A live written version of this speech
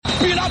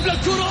بيلعب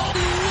للكرة،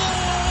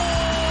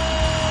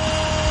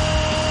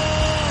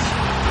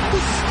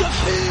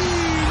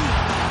 مستحيل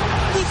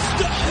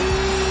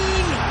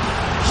مستحيل،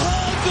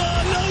 هذا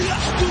لا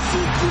يحدث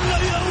كل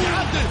يوم.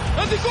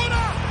 هذه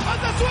كرة،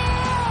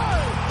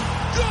 التسويق،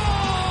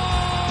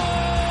 جول،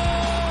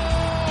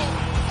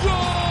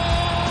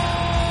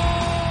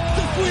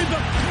 تسويبة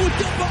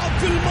متابعة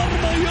في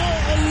المرمى، يا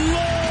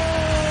الله.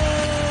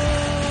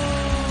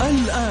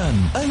 الآن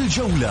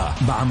الجولة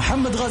مع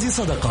محمد غازي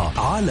صدقة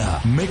على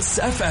ميكس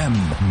اف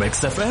ام.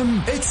 ميكس اف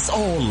ام it's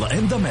all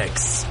in the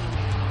mix.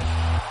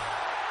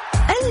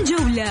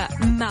 الجولة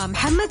مع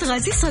محمد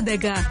غازي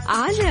صدقة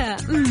على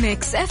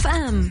ميكس اف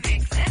ام.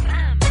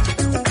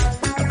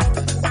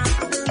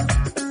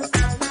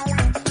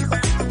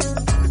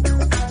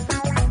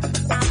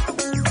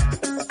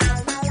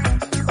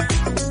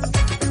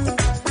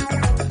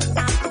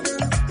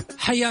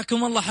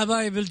 حياكم الله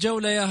حبايب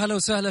الجولة، يا هلا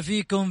وسهلا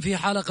فيكم في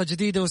حلقة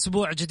جديدة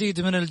واسبوع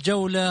جديد من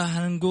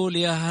الجولة. نقول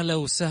يا هلا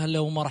وسهلا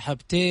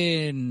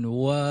ومرحبتين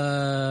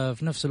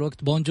وفي نفس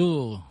الوقت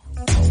بونجو.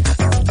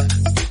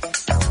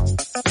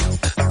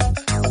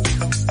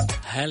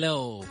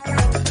 هلو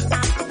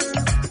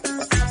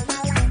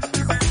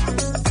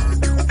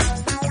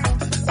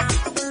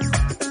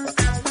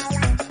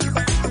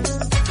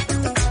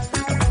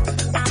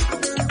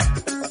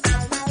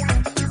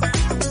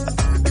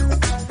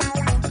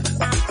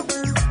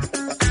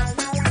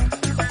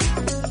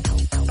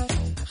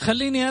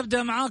خليني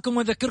أبدأ معاكم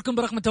وأذكركم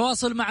برقم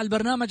التواصل مع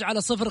البرنامج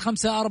على 0548811700.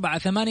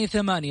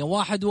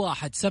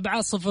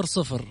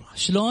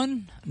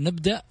 شلون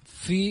نبدأ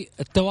في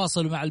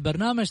التواصل مع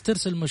البرنامج؟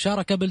 ترسل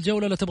مشاركة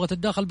بالجولة لو تبغى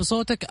تتداخل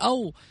بصوتك،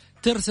 أو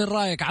ترسل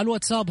رأيك على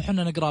الواتساب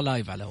وحنا نقرأ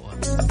لايف على الهواء.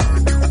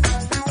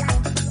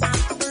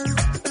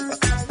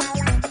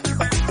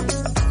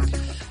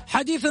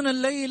 حديثنا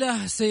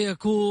الليلة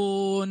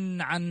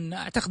سيكون عن،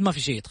 أعتقد ما في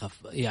شيء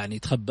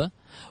يتخبى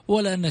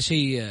ولا أن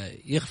شيء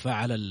يخفى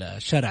على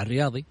الشارع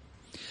الرياضي.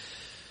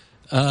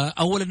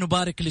 أولا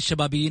نبارك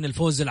للشبابيين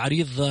الفوز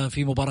العريض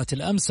في مباراة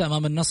الأمس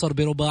أمام النصر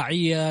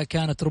برباعية،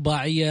 كانت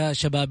رباعية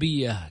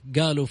شبابية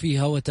قالوا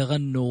فيها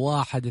وتغنوا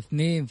 1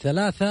 2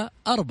 3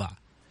 4.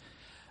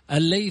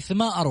 الليث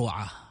ما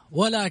أروعه،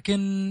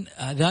 ولكن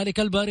ذلك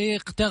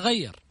البريق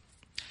تغير.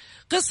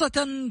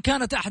 قصة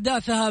كانت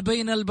أحداثها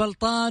بين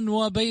البلطان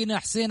وبين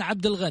حسين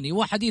عبد الغني،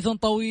 وحديث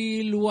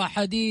طويل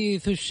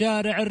وحديث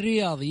الشارع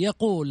الرياضي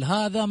يقول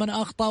هذا من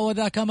أخطأ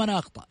وذاك من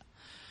أخطأ،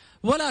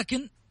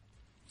 ولكن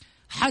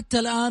حتى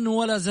الآن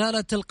ولا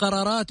زالت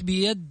القرارات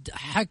بيد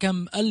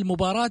حكم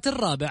المباراة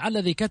الرابع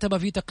الذي كتب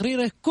في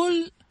تقريره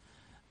كل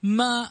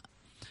ما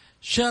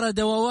شرد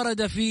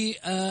وورد في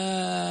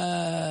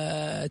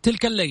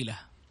تلك الليلة،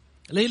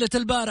 ليلة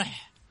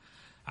البارح.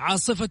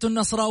 عاصفة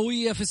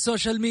النصراوية في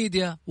السوشيال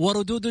ميديا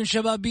وردود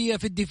شبابية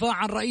في الدفاع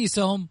عن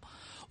رئيسهم،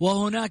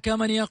 وهناك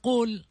من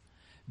يقول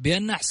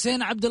بأن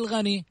حسين عبد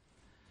الغني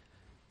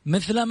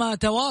مثلما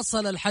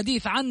تواصل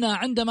الحديث عنه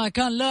عندما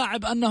كان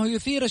لاعب أنه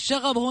يثير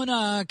الشغب،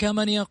 هناك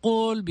من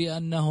يقول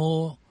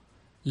بأنه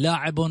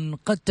لاعب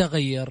قد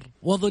تغير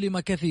وظلم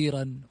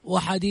كثيرا،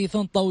 وحديث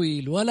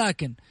طويل.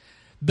 ولكن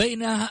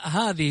بين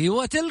هذه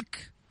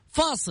وتلك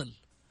فاصل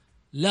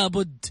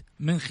لابد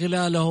من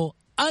خلاله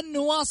أن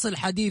نواصل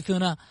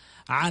حديثنا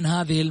عن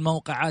هذه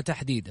الموقعات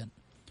تحديدا.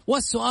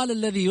 والسؤال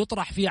الذي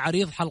يطرح في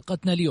عريض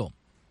حلقتنا اليوم،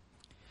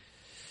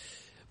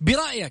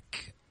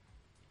 برأيك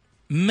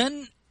من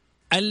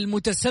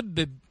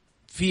المتسبب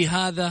في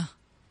هذا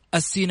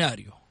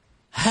السيناريو؟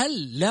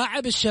 هل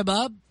لاعب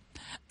الشباب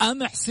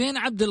أم حسين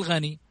عبد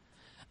الغني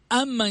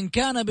أم من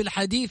كان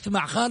بالحديث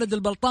مع خالد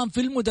البلطان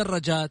في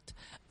المدرجات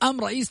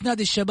أم رئيس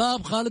نادي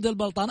الشباب خالد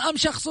البلطان أم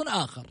شخص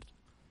آخر؟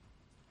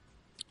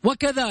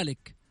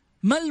 وكذلك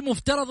ما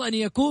المفترض أن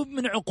يكون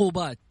من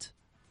عقوبات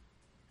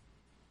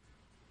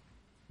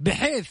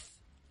بحيث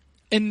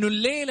أنه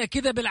الليلة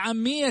كذا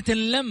بالعامية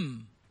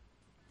تنلم،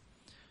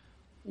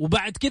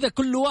 وبعد كذا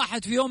كل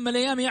واحد في يوم من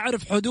الأيام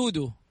يعرف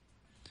حدوده،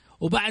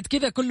 وبعد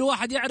كذا كل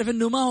واحد يعرف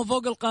أنه ما هو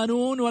فوق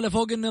القانون ولا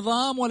فوق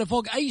النظام ولا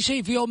فوق أي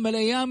شيء في يوم من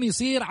الأيام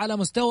يصير على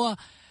مستوى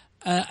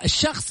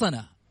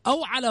الشخصنة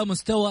أو على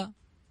مستوى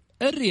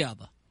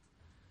الرياضة.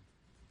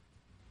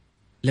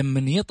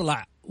 لمن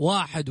يطلع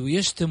واحد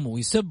ويشتم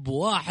ويسب،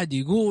 واحد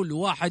يقول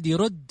وواحد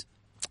يرد،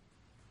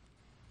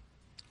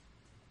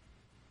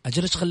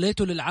 أجلش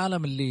خليته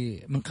للعالم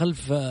اللي من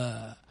خلف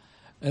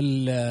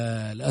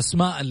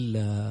الأسماء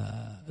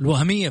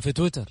الوهمية في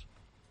تويتر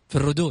في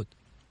الردود.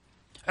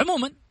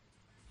 عموما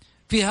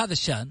في هذا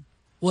الشأن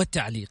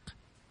والتعليق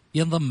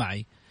ينضم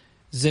معي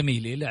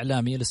زميلي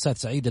الإعلامي الأستاذ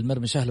سعيد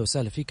المرمش. أهلا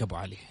وسهلا فيك أبو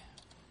علي.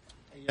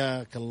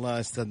 حياك الله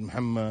أستاذ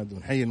محمد،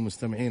 ونحيي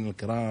المستمعين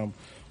الكرام.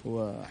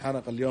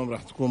 وحلقة اليوم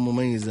راح تكون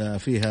مميزة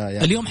فيها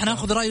يعني اليوم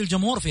حناخذ رأي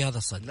الجمهور في هذا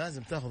الصدد.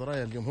 لازم تأخذ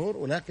رأي الجمهور،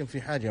 ولكن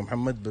في حاجة يا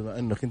محمد، بما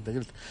أنك أنت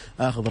قلت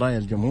أخذ رأي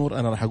الجمهور،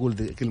 أنا راح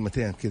أقول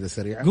كلمتين كذا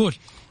سريعة. قول.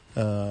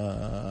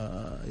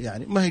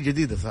 يعني ما هي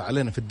جديدة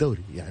علينا في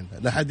الدوري، يعني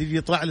لا حد يجي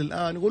يطلع لي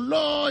الآن يقول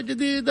لا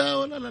جديدة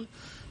ولا لا.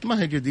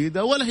 ما هي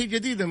جديدة ولا هي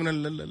جديدة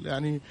من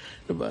يعني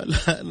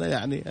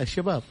يعني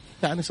الشباب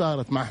يعني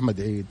صارت مع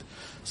أحمد عيد،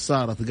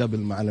 صارت قبل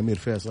مع الأمير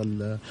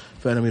فيصل،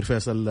 الأمير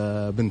فيصل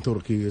بن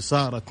تركي،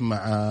 صارت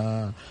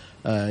مع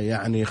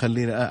يعني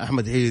خلينا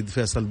أحمد عيد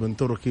فيصل بن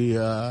تركي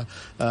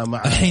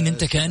مع الحين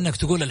أنت كأنك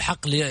تقول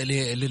الحق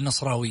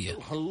للنصراوية.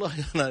 والله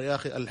أنا يا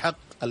أخي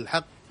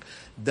الحق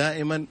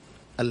دائما،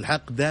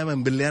 الحق دائما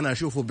باللي أنا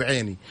أشوفه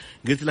بعيني.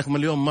 قلت لك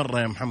مليون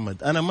مرة يا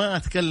محمد أنا ما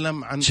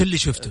أتكلم عن شو اللي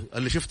شفته.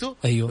 اللي شفته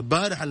أيوه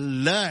بارح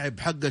اللاعب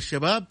حق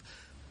الشباب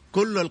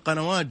كل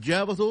القنوات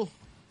جابته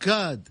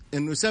كاد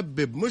إنه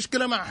يسبب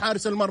مشكلة مع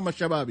حارس المرمى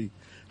الشبابي،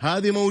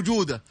 هذه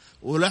موجودة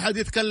ولا حد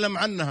يتكلم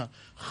عنها.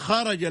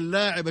 خرج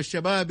اللاعب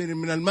الشبابي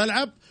من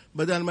الملعب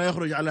بدل ما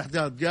يخرج على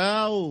احتياط،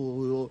 جاء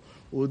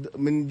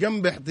ومن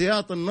جنب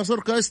احتياط النصر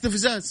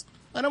كاستفزاز.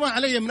 أنا ما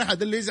علي من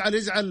أحد، اللي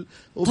يزعل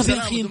طب يا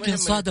أخي يمكن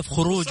صادف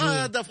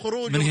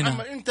خروج من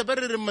هنا. أنت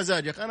برر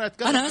بمزاجك،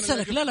 أنا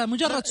أسألك. لا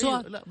مجرد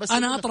سؤال.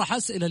 أنا أطرح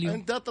أسئلة اليوم.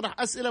 أنت أطرح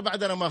أسئلة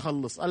بعد أنا ما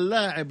أخلص.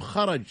 اللاعب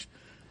خرج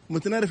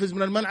متنرفز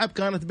من الملعب،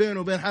 كانت بينه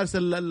وبين حارس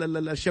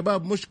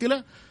الشباب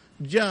مشكلة،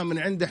 جاء من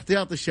عند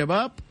احتياط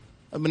الشباب،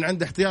 من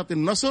عند احتياط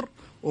النصر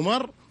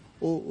ومر،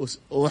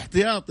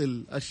 واحتياط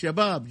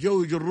الشباب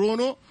جو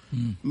يجرونه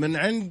من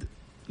عند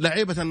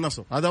لعيبة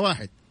النصر. هذا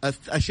واحد.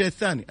 الشيء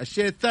الثاني،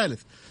 الشيء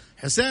الثالث،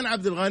 حسين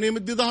عبد الغني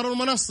مدي ظهر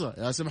المنصة.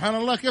 يا سبحان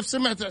الله، كيف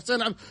سمعت حسين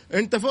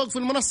انت فوق في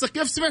المنصة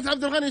كيف سمعت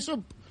عبد الغني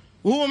يسب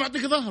وهو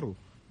معطيك ظهره؟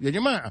 يا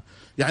جماعة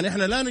يعني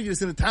احنا لا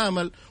نجلس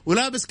نتعامل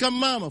ولابس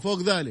كمامة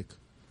فوق ذلك.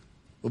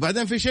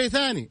 وبعدين في شيء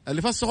ثاني،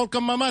 اللي فسخوا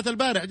الكمامات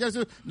البارح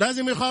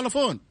لازم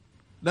يخالفون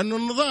لأنه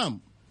النظام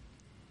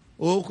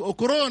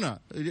وكورونا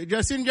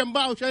جالسين جنب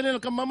بعض وشايلين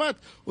الكمامات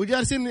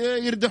وجالسين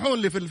يردحون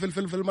لي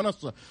في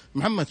المنصة.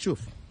 محمد شوف،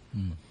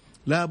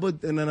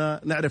 لابد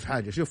اننا نعرف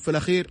حاجه. شوف في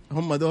الاخير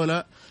هم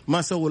دولة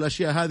ما سووا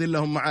الاشياء هذه الا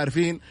هم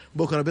عارفين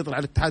بكره بيطلع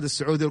الاتحاد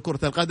السعودي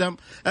لكرة القدم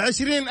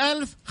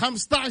 20,000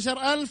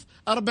 15,000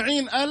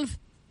 40,000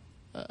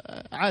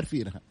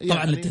 عارفينها طبعا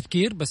يعني.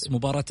 للتذكير بس،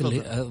 مباراة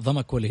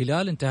ضمك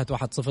والهلال انتهت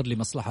 1-0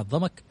 لمصلحة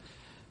ضمك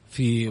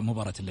في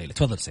مباراة الليلة.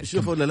 تفضل سيد.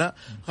 شوف ولا لا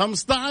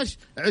 15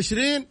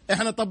 20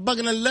 احنا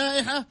طبقنا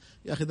اللائحة.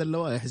 يا اخي ذا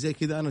اللوائح زي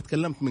كذا انا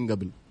تكلمت من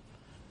قبل،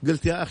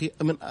 قلت يا أخي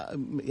من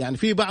يعني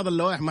في بعض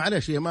اللوائح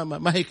معلش هي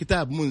ما هي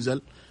كتاب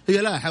منزل، هي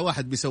لائحة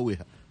واحد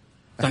بيسويها.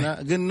 احنا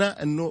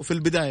قلنا انه في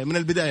البداية، من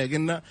البداية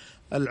قلنا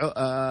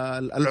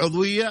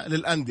العضوية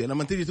للأندية.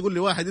 لما تيجي تقول لي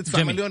واحد يدفع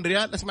جميل. مليون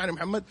ريال، اسمعني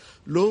محمد،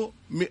 له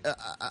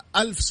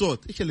 1000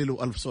 صوت. ايش اللي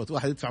له 1000 صوت؟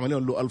 واحد يدفع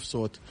مليون له 1000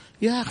 صوت.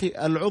 يا أخي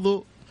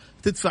العضو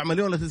تدفع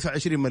مليون لا تدفع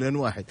 20 مليون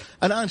واحد.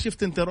 الآن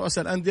شفت أنت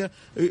رؤساء الأندية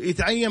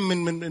يتعين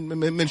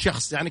من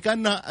شخص، يعني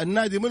كأن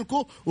النادي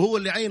ملكه وهو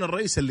اللي يعين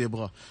الرئيس اللي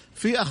يبغاه.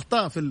 في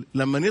أخطاء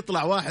لما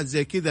يطلع واحد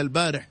زي كذا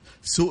البارح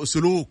سوء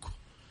سلوك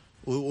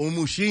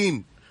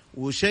ومشين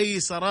وشيء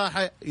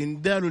صراحة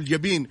ينداله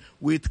الجبين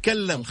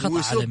ويتكلم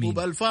ويسب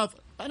بألفاظ.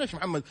 معلش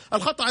محمد،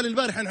 الخطأ على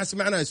البارح احنا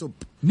سمعناه يسب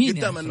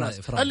قدام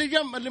الناس.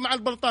 اللي مع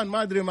البلطان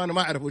ما ادري، ما انا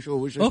ما اعرف وش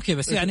هو. اوكي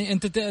بس يعني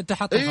انت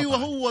تحط ايوه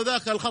هو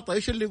ذاك الخطأ.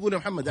 ايش اللي يقوله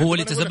محمد؟ هو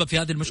اللي تسبب في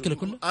هذه المشكله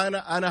كلها.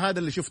 انا هذا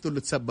اللي شفته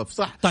اللي تسبب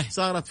صح. طيب.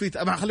 صارت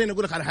في خليني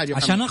اقول لك على حاجه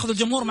عشان ناخذ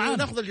الجمهور معانا.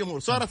 ناخذ الجمهور.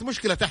 صارت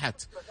مشكله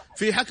تحت،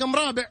 في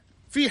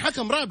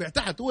حكم رابع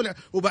تحت.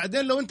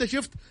 وبعدين لو انت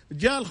شفت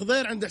جاء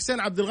الخضير عند حسين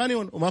عبد الغني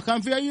وما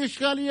كان في اي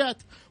اشكاليات،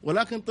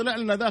 ولكن طلع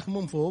لنا ذاك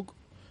من فوق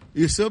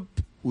يسب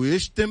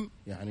ويشتم.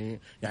 يعني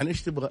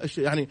ايش تبغى؟ ايش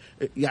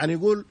يعني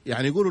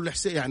يقولوا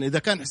لحسين، يعني اذا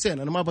كان حسين،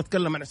 انا ما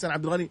بتكلم عن حسين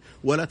عبد الغني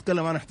ولا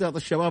اتكلم عن احتياط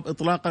الشباب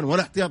اطلاقا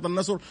ولا احتياط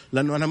النصر،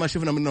 لانه انا ما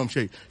شفنا منهم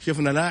شيء.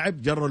 شفنا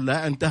لاعب جروا،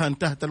 لا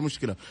انتهت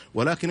المشكله.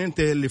 ولكن انت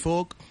اللي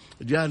فوق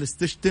جالس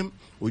تشتم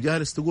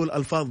وجالس تقول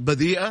الفاظ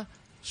بذيئه.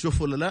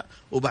 شوف ولا لا؟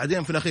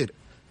 وبعدين في الاخير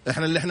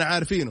احنا اللي احنا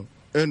عارفينه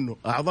انه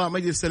اعضاء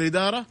مجلس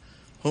الاداره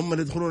هم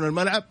اللي يدخلون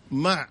الملعب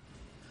مع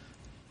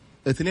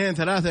 2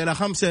 3 إلى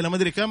 5 إلى ما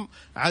ادري كم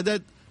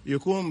عدد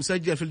يكون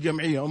مسجل في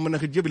الجمعية.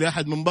 انك تجيب لي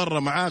احد من برا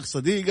معاك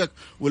صديقك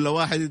ولا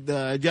واحد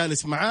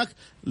جالس معاك،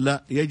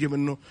 لا، يجب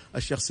انه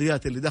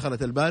الشخصيات اللي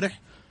دخلت البارح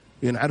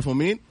ينعرفوا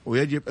مين،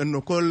 ويجب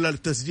انه كل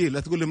التسجيل، لا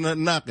تقول لي من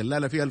الناقل،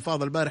 لا في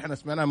الفاظ البارح احنا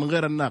سمعناها من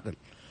غير الناقل،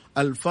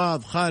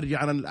 الفاظ خارجه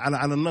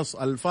عن النص،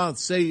 الفاظ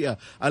سيئه،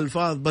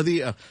 الفاظ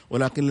بذيئه.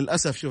 ولكن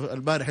للاسف شوف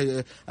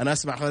البارح انا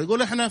اسمع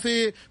يقول احنا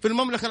في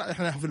المملكه،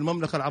 احنا في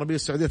المملكه العربيه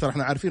السعوديه، ترى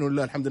احنا عارفين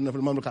ولله الحمد انه في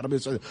المملكه العربيه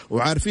السعوديه،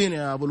 وعارفين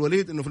يا ابو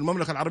الوليد انه في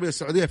المملكه العربيه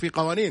السعوديه في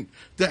قوانين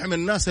تحمي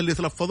الناس اللي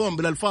يتلفظون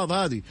بالالفاظ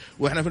هذه.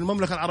 واحنا في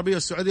المملكه العربيه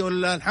السعوديه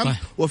ولله الحمد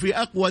وفي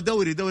اقوى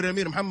دوري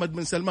الامير محمد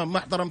بن سلمان، ما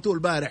احترمتوه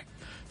البارح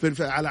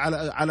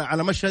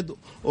على مشهد،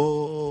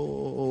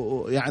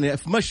 يعني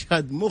في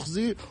مشهد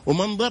مخزي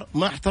ومنظر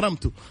ما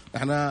احترمته.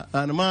 انا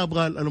ما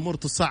ابغى الامور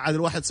تصعد،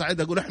 الواحد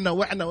صعد اقول احنا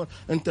واحنا.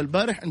 انت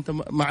البارح انت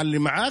مع اللي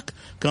معاك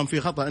كان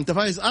في خطأ، انت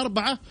فايز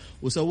 4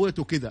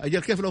 وسويته كذا. اجل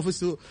كيف لو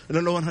فزتوا،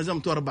 لو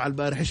انهزمتوا 4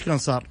 البارح ايش كان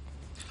صار؟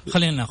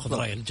 خلينا ناخذ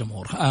راي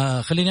الجمهور.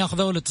 خليني اخذ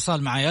اول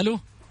اتصال معي. الو،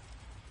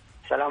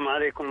 السلام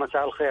عليكم،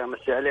 مساء الخير،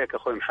 مسي عليك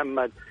اخوي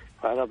محمد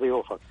وعلى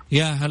ضيوفك.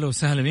 يا هلا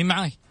وسهلا. مين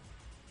معاي؟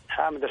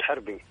 حامد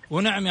الحربي.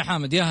 ونعم يا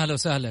حامد، يا هلا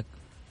وسهلا.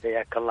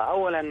 حياك الله.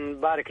 أولا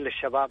بارك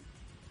للشباب،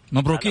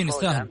 مبروكين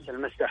يستاهل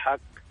المستحق.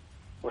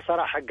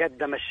 وصراحة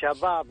قدم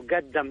الشباب،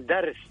 قدم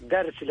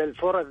درس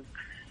للفرق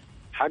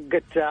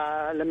حقت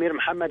الأمير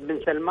محمد بن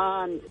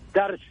سلمان،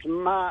 درس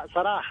ما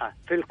صراحة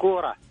في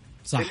الكورة،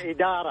 صح. في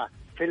الإدارة،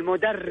 في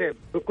المدرب،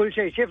 في كل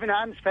شيء.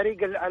 شفنا أمس فريق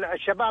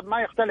الشباب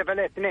ما يختلف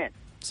عليه اثنين.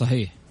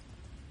 صحيح.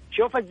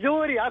 شوف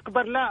الزوري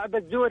أكبر لاعب،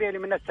 الزوري اللي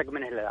منسق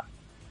من هلال.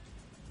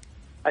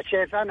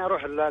 الشيء ثاني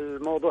أروح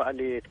للموضوع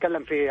اللي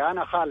يتكلم فيه.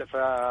 أنا خالف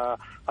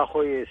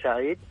أخوي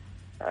سعيد،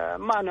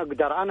 ما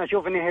نقدر. أنا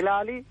أشوف إني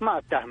هلالي ما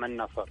أتهم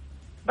النصر،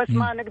 بس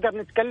ما نقدر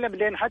نتكلم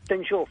لين حتى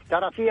نشوف.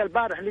 ترى في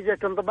البارح لجنة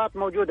انضباط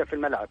موجودة في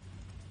الملعب،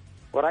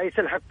 ورئيس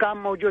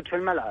الحكام موجود في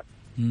الملعب،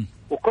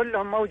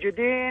 وكلهم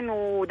موجودين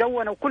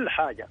ودونوا كل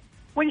حاجة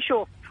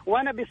ونشوف.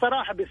 وأنا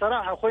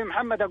بصراحة أخوي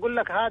محمد أقول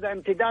لك هذا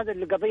امتداد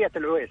لقضية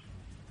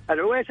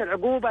العويس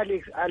العقوبة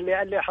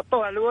اللي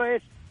حطوها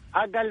العويس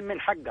أقل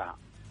من حقها.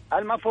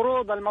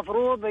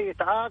 المفروض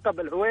يتعاقب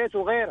العويس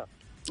وغيره.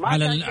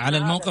 على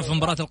الموقف في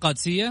مباراة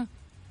القادسية.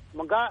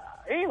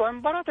 ايوه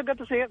مباراة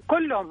القادسية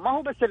كلهم، ما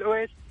هو بس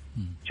العويس.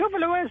 شوف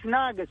العويس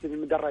ناقص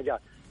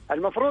المدرجات،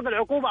 المفروض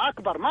العقوبة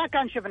أكبر. ما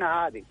كان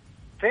شفنا هذه.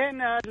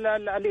 فين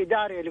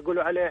الإداري اللي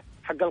يقولوا عليه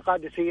حق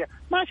القادسية؟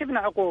 ما شفنا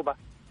عقوبة.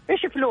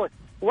 إيش فلوس؟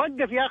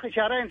 وقف يا أخي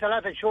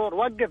 2-3 شهور،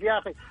 وقف يا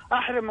أخي،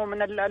 أحرمه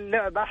من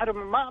اللعب،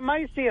 أحرمه. ما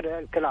يصير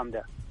الكلام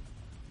ده.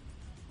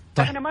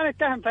 طيب. احنا ما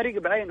نتهم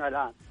فريق بعينه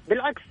الآن،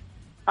 بالعكس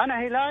أنا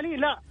هلالي،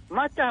 لا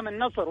ما اتهم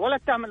النصر ولا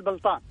اتهم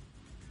البلطان.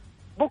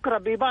 بكرة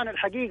بيبان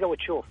الحقيقة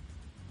وتشوف.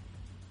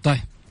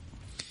 طيب.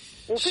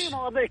 وفي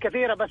مواضيع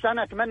كثيرة، بس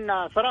أنا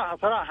أتمنى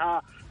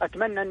صراحة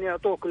أتمنى أن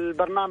يعطوك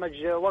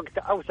البرنامج وقت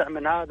أوسع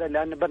من هذا،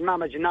 لأن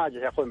برنامج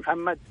ناجح يا أخوي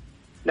محمد.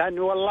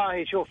 لأنه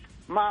والله شوف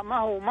ما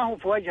هو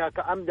في وجهك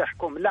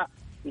أمدحكم، لا،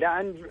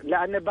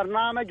 لأن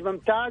البرنامج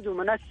ممتاز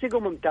ومنسق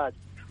وممتاز.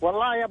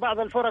 والله يا بعض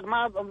الفرق،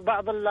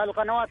 بعض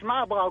القنوات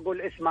ما أبغى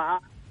أقول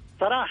اسمها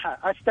صراحة،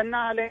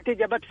 أستناها لين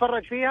تيجي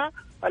بتفرج فيها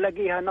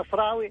ألاقيها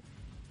نصراوي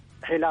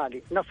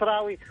هلالي،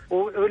 نصراوي.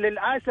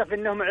 وللأسف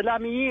إنهم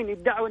إعلاميين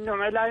يدعوا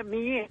إنهم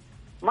إعلاميين،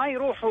 ما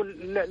يروحوا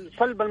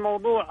لصلب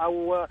الموضوع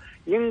أو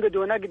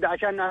ينقدوا نقد.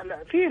 عشان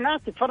في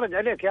ناس تتفرج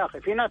عليك يا أخي،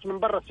 في ناس من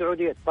برا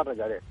السعودية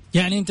تتفرج عليك.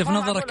 يعني أنت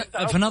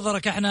في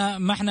نظرك إحنا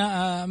ما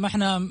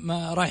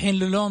إحنا رايحين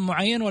للون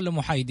معين ولا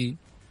محايدين؟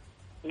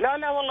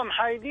 لا والله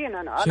محايدين.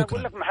 أنا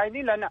أقول لك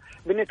محايدين، لأن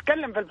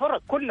بنتكلم في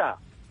الفرق كلها.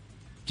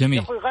 جميل.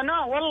 يا أخي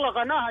غناه، والله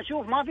غناه.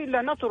 أشوف ما في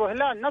إلا نصر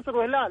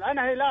وهلال.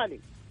 أنا هلالي،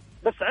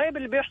 بس عيب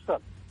اللي بيحصل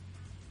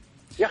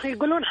يا أخي.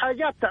 يقولون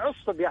حاجات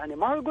تعصب، يعني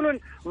ما يقولون،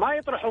 ما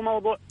يطرحوا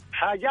موضوع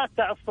حاجات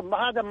تعصب.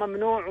 هذا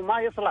ممنوع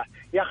وما يصلح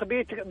يا أخي.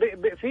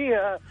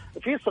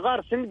 في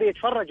صغار سن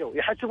بيتفرجوا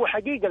يحسبوا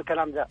حقيقة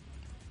الكلام ذا.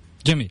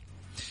 جميل.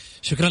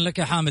 شكرا لك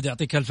يا حامد،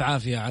 يعطيك الف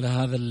عافيه على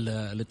هذا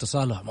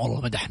الاتصال.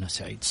 والله مدحنا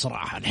سعيد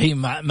صراحه. الحين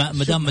ما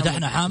دام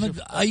مدحنا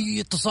حامد،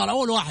 اي اتصال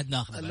اول واحد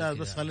ناخذه. لا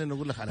بس خلينا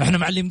نقول لك احنا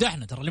مع اللي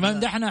يمدحنا، ترى اللي ما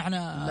يمدحنا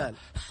احنا لا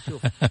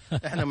شوف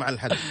احنا مع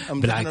الحد.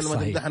 امدحنا لما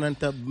تمدحنا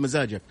انت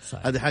بمزاجك،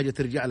 هذه حاجه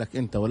ترجع لك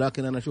انت.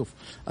 ولكن انا شوف،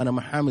 انا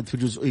مع حامد في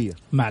جزئيه،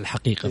 مع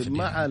الحقيقه في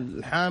مع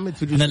الحامد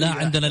في جزئيه. احنا لا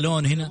عندنا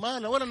لون هنا،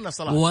 ما ولا لنا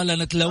صلاح،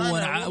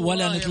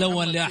 ولا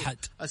نتلون لاحد.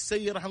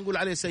 السيء راح نقول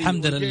عليه سيء،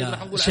 الحمد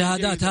لله.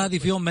 الشهادات هذه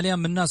في يوم مليان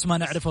من الناس ما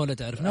نعرفها ولا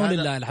تعرفنا،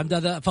 ولله الحمد.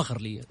 هذا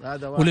فخر لي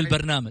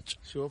وللبرنامج.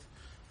 شوف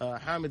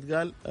حامد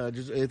قال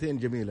جزئيتين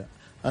جميلة.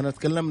 أنا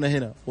تكلمنا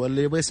هنا،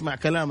 واللي يبغى يسمع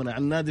كلامنا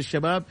عن نادي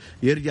الشباب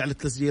يرجع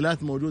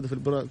للتسجيلات موجودة في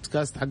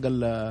البودكاست حق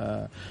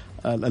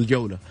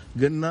الجولة.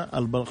 قلنا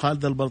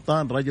خالد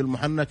البلطان رجل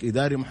محنك،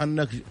 إداري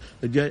محنك،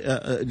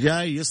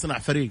 جاي يصنع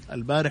فريق.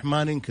 البارح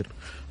ما ننكر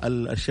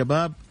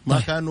الشباب ما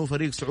كانوا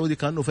فريق سعودي،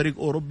 كانوا فريق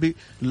أوروبي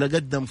اللي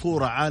قدم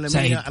كورة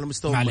عالمية على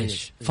مستوى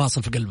معليش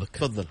فاصل في قلبك.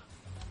 تفضل.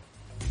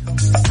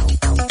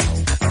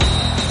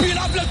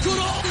 بيلعب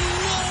للكرة،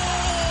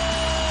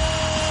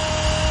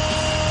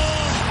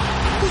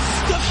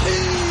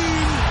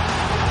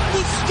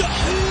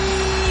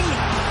 مستحيل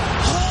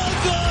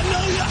هذا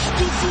لا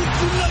يحدث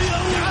كل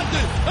يوم.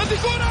 يعدل هذه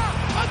كرة،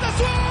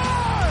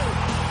 التسويق،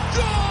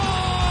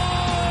 جول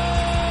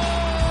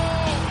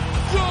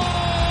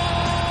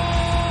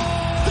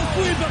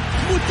تسويبة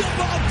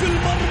متابعة في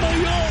المرمى.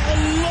 يا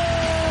الله.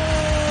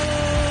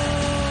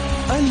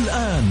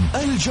 الآن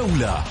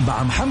الجولة مع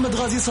محمد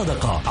غازي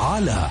صدقة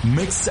على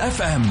ميكس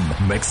اف ام.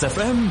 ميكس اف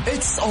ام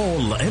it's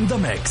all in the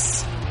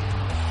mix.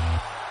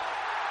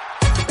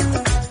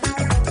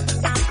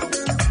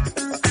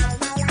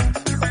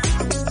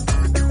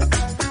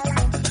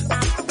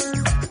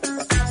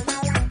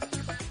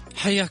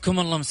 حياكم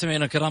الله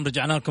مستمعينا الكرام،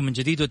 رجعنا لكم من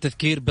جديد.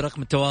 والتذكير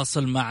برقم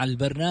التواصل مع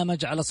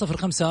البرنامج على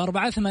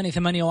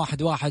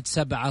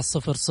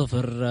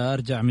 0548811700.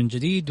 أرجع من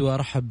جديد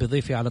وأرحب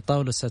بضيفي على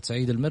الطاولة الأستاذ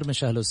سعيد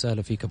المرمش. أهلا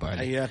وسهلا فيك أبو علي.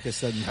 حياك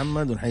أستاذ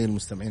محمد، ونحيي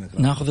المستمعين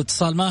الكرام. ناخذ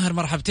اتصال. ماهر،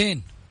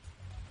 مرحبتين.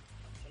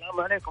 السلام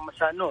عليكم،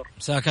 مساء النور.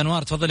 مساء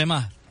أنوار، تفضل يا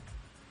ماهر.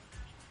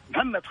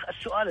 محمد،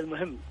 السؤال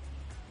المهم،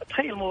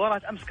 تخيل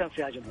مباراة أمس كان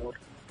فيها جمهور،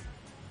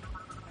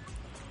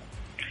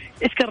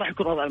 إيش كان راح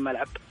يكون وضع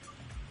الملعب؟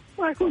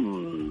 راح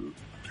يكون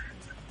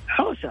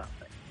حوسة،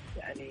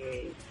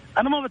 يعني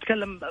أنا ما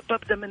بتكلم،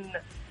 ببدأ من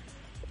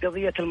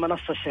قضية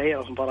المنصة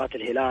الشهيرة في مباراة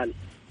الهلال،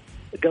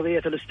 قضية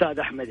الأستاذ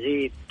أحمد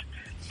عيد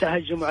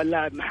تهجم على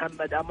اللاعب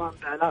محمد أمام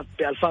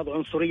بألفاظ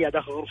عنصرية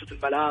داخل غرفة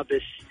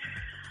الملابس،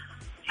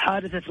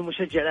 حادثة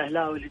المشجع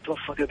الأهلاوي اللي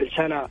توفى قبل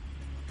سنة.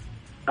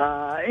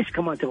 إيش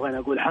كمان تبغى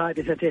أقول؟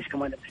 حادثة إيش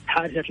كمان؟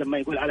 حادثة لما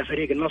يقول على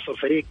فريق النصر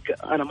فريق،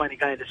 أنا ماني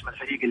قايل اسم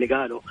الفريق اللي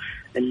قاله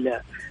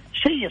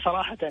شيء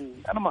صراحة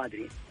أنا ما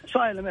أدري.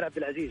 سؤال الأمير عبد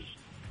العزيز،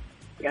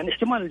 يعني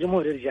احتمال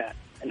الجمهور يرجع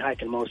نهاية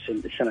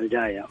الموسم السنة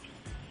الجاية،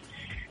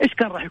 إيش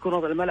كان راح يكون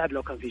وضع الملعب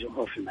لو كان في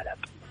جمهور في الملعب؟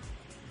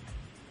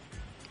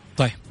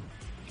 طيب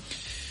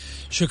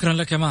شكرا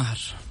لك يا ماهر.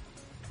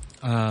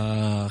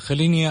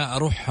 خليني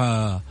أروح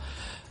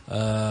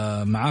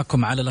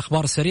معاكم على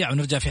الأخبار السريعة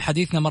ونرجع في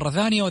حديثنا مرة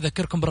ثانية،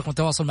 وأذكركم برقم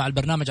التواصل مع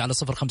البرنامج على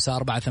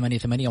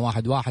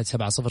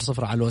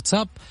 0548811700 على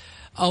الواتساب،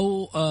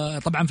 أو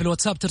طبعا في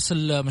الواتساب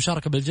ترسل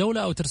مشاركة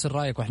بالجولة أو ترسل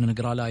رأيك وإحنا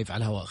نقرأ لايف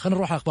على الهواء. خلينا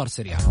نروح على الأخبار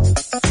السريعة.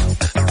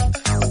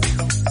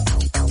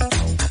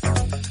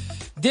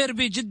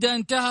 ديربي جدة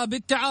انتهى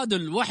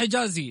بالتعادل،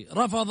 وحجازي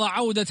رفض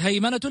عودة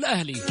هيمنة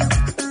الأهلي.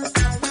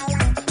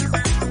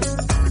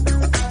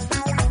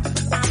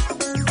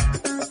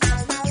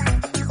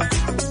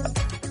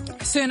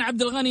 حسين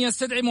عبد الغني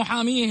يستدعي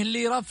محاميه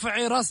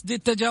لرفع رصد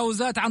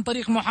التجاوزات عن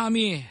طريق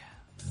محاميه.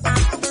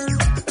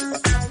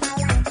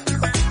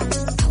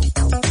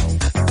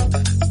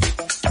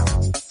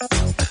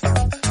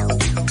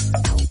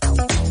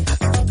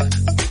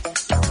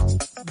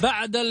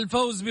 بعد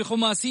الفوز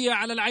بخماسية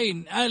على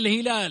العين،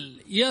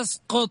 الهلال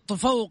يسقط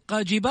فوق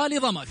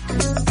جبال ضمك.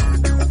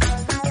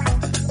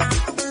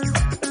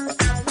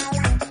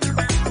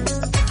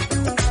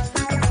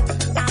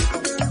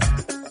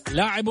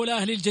 لاعب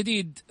الأهلي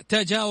الجديد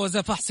تجاوز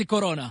فحص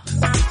كورونا.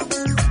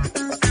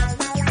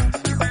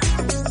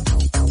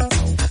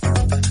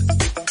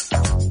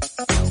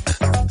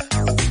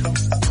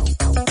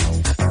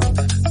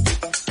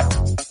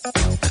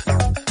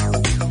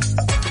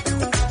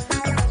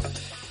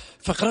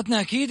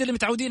 فقرتنا أكيد اللي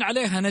متعودين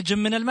عليها، نجم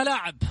من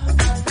الملاعب.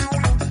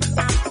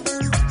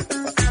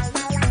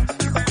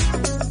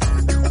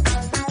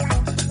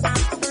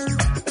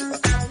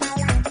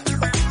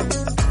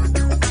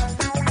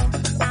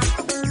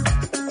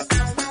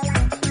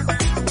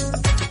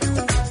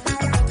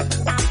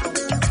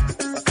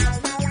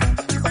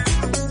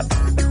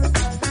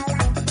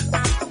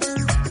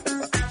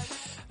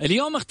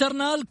 اليوم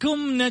اخترنا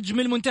لكم نجم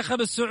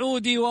المنتخب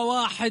السعودي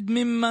وواحد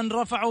ممن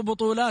رفعوا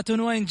بطولات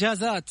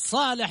وإنجازات،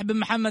 صالح بن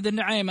محمد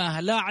النعيمة،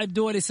 لاعب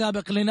دولي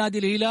سابق لنادي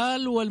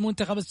الهلال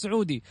والمنتخب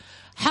السعودي،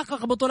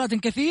 حقق بطولات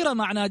كثيرة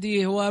مع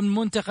ناديه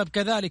والمنتخب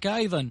كذلك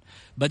أيضا.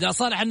 بدأ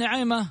صالح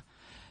النعيمة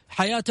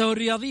حياته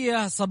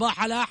الرياضية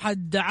صباح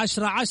الأحد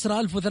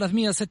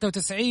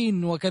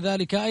 10/10/1396،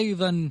 وكذلك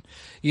أيضا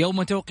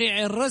يوم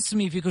توقيعه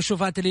الرسمي في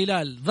كشوفات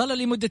الهلال. ظل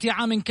لمدة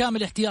عام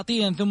كامل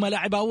احتياطيا، ثم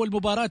لعب أول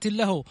مباراة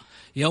له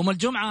يوم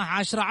الجمعة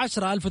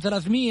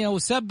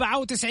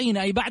 10/10/1397،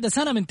 أي بعد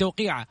سنة من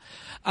توقيعه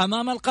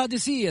أمام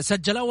القادسية.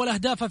 سجل أول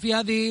أهداف في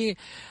هذه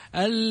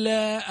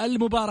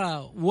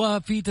المباراة.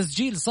 وفي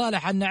تسجيل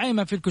صالح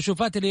النعيمة في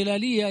الكشوفات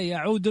الهلالية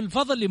يعود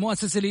الفضل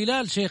لمؤسس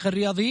الهلال شيخ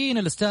الرياضيين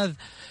الأستاذ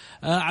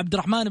عبد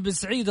الرحمن بن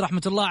سعيد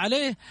رحمة الله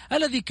عليه،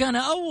 الذي كان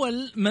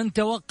أول من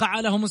توقع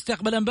له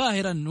مستقبلا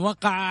باهرا.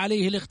 وقع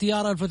عليه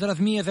الاختيار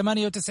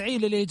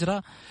 1398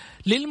 للهجرة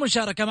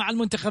للمشاركة مع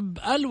المنتخب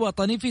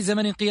الوطني في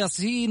زمن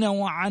قياسي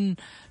نوعا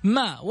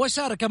ما،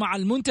 وشارك مع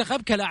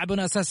المنتخب كلاعب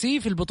أساسي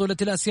في البطولة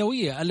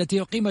الآسيوية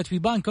التي أقيمت في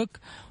بانكوك.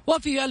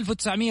 وفي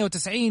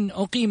 1990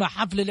 أقيم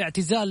حفل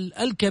الاعتزال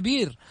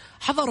الكبير،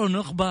 حضر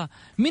نخبة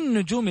من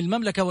نجوم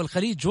المملكة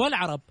والخليج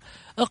والعرب.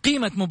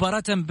 أقيمت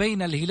مباراة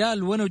بين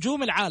الهلال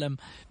ونجوم العالم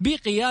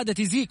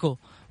بقيادة زيكو،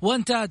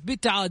 وانتهت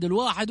بالتعادل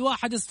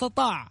 1-1.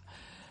 استطاع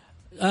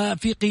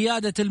في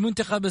قيادة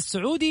المنتخب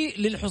السعودي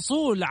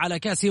للحصول على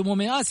كأس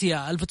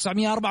آسيا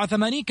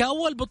 1984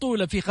 كأول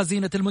بطولة في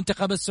خزينة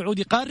المنتخب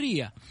السعودي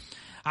قارية.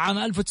 عام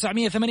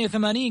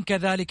 1988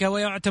 كذلك،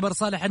 ويعتبر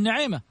صالح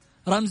النعيمة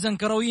رمزا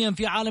كرويا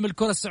في عالم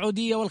الكرة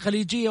السعودية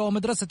والخليجية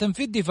ومدرسة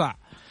في الدفاع.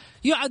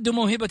 يعد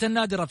موهبة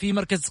نادرة في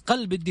مركز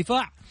قلب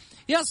الدفاع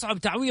يصعب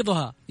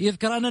تعويضها.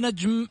 يذكر أن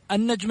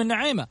النجم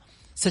النعيمة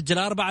سجل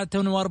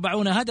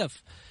 44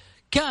 هدف،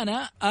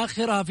 كان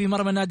آخرها في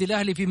مرمى النادي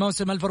الأهلي في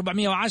موسم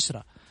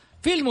 1410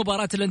 في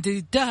المباراة التي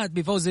انتهت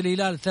بفوز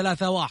الهلال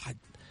 3-1.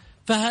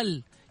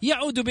 فهل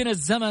يعود بنا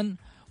الزمن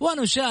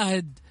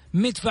ونشاهد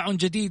مدفع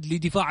جديد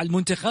لدفاع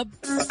المنتخب؟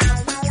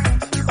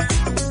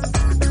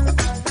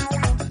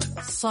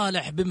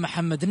 صالح بن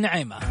محمد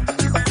النعيمة.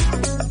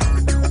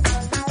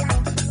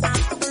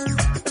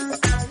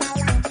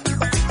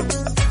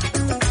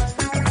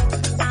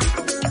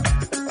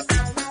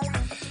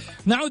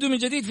 نعود من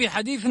جديد في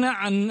حديثنا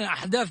عن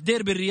أحداث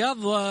ديربي الرياض،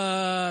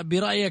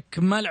 وبرأيك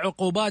ما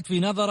العقوبات في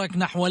نظرك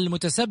نحو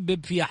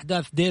المتسبب في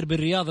أحداث ديربي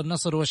الرياض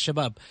النصر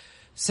والشباب؟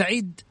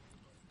 سعيد،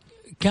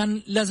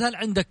 كان لازال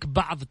عندك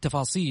بعض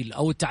التفاصيل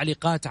أو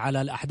التعليقات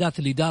على الأحداث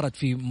اللي دارت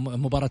في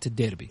مباراة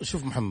الديربي.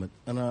 شوف محمد،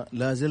 أنا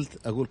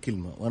لازلت أقول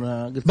كلمة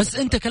وأنا قلت بس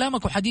أنت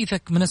كلامك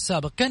وحديثك من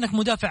السابق كأنك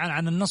مدافعا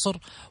عن النصر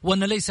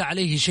وأن ليس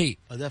عليه شيء،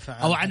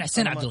 أو عن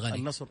حسين عبد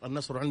الغني.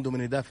 النصر عنده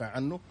من يدافع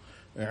عنه،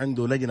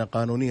 عنده لجنة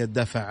قانونية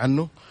تدافع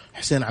عنه،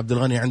 حسين عبد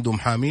الغني عنده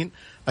محامين،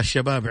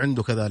 الشباب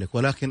عنده كذلك.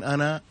 ولكن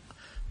أنا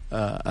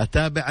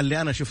أتابع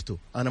اللي أنا شفته،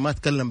 أنا ما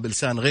أتكلم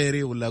بلسان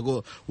غيري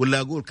ولا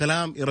أقول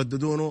كلام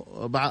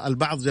يرددونه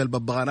البعض زي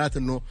الببغانات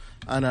إنه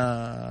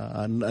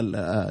أنا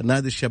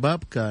نادي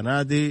الشباب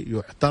كنادي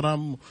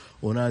يحترم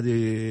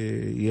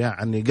ونادي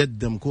يعني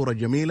قدم كورة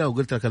جميلة،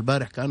 وقلت لك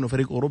البارح كأنه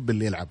فريق أوروبي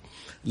اللي يلعب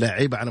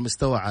لاعيبة على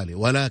مستوى عالي.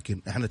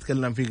 ولكن إحنا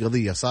نتكلم في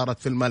قضية صارت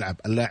في الملعب،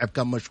 اللاعب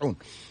كان مشحون.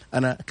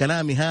 أنا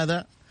كلامي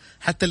هذا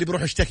حتى اللي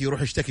بيروح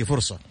يشتكي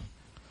فرصة،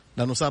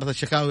 لأنه صارت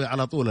الشكاوي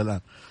على طول الآن.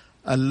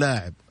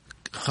 اللاعب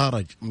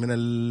خرج من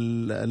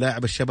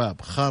اللاعب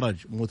الشباب، خرج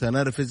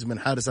متنرفز من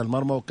حارس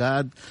المرمى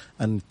وكاد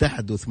أن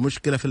تحدث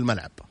مشكلة في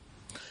الملعب.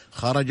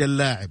 خرج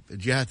اللاعب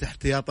جهة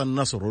احتياط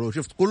النصر، ولو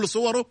شفت كل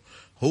صوره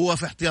هو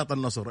في احتياط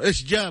النصر.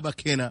 إيش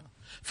جابك هنا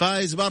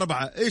فايز ب4؟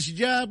 إيش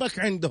جابك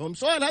عندهم؟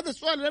 سؤال، هذا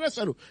السؤال اللي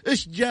نسأله،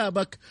 إيش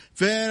جابك؟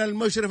 فين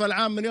المشرف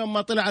العام من يوم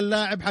ما طلع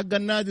اللاعب حق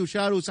النادي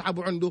وشالوا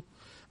وسحبوا عنده؟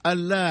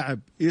 اللاعب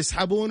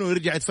يسحبونه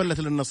ويرجع يتفلت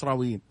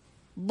للنصراويين.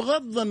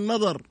 بغض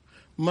النظر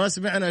ما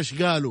سمعنا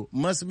ايش قالوا،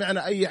 ما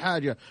سمعنا اي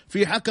حاجه.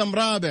 في حكم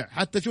رابع،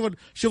 حتى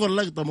شوف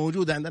اللقطه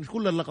موجوده عندنا،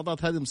 كل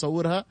اللقطات هذه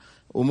مصورها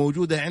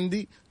وموجوده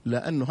عندي،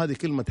 لانه هذه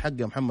كلمه حق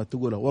يا محمد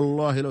تقولها.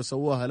 والله لو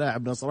سواها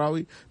لاعب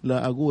نصراوي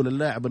لا اقول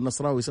اللاعب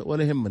النصراوي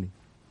ولا يهمني.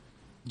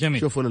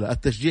 جميل. شوفوا لا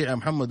التشجيع يا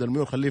محمد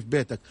الميول خليه في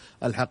بيتك.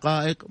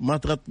 الحقائق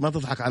ما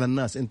تضحك على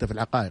الناس، انت في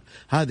الحقائق،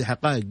 هذه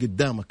حقائق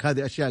قدامك،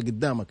 هذه اشياء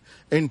قدامك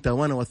انت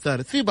وانا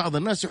والثالث. في بعض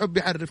الناس يحب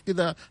يحرف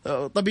كذا،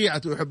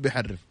 طبيعته يحب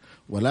يحرف.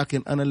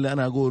 ولكن انا اللي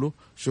انا اقوله،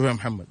 شوف يا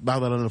محمد،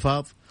 بعض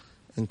الالفاظ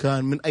ان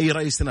كان من اي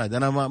رئيس نادي،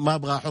 انا ما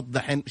ابغى احط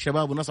دحين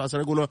شباب والنصر عشان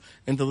اقوله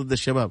انت ضد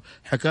الشباب.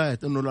 حكايه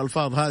انه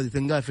الالفاظ هذه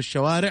تنقال في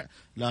الشوارع،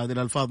 لا هذه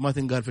الالفاظ ما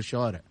تنقال في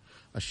الشوارع.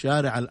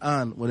 الشارع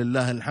الان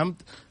ولله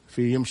الحمد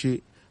في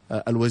يمشي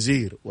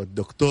الوزير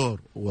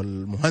والدكتور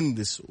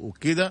والمهندس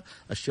وكذا.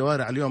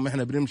 الشوارع اليوم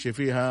احنا بنمشي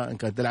فيها ان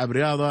كانت تلعب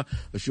رياضه،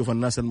 وتشوف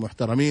الناس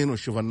المحترمين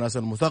وتشوف الناس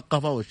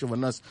المثقفه وتشوف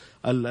الناس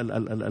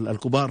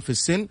الكبار في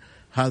السن.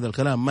 هذا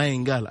الكلام ما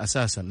ينقال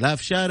اساسا لا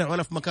في شارع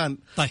ولا في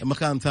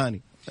مكان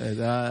ثاني.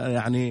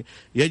 يعني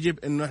يجب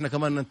انه احنا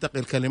كمان ننتقي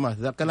الكلمات.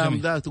 ذا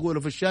الكلام ده تقوله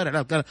في الشارع،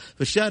 لا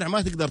في الشارع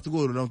ما تقدر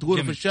تقوله. لو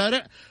تقوله في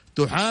الشارع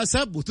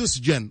تحاسب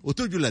وتسجن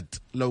وتجلد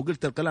لو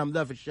قلت الكلام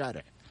ده في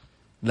الشارع،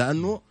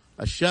 لانه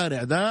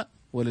الشارع ده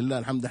ولله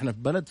الحمد احنا في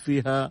بلد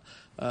فيها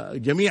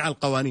جميع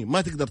القوانين،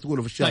 ما تقدر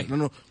تقوله في الشارع.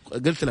 لانه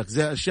قلت لك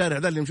زي الشارع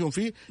ده اللي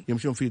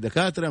يمشون فيه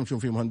دكاتره، يمشون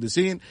فيه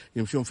مهندسين،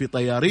 يمشون فيه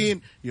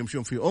طيارين،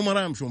 يمشون فيه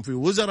امراء، يمشون فيه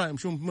وزراء،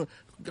 يمشون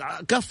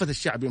كافه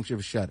الشعب يمشي في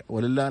الشارع.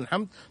 ولله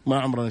الحمد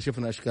ما عمرنا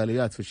شفنا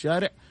اشكاليات في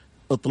الشارع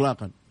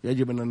اطلاقا.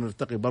 يجب ان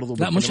نرتقي برضو.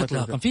 لا مش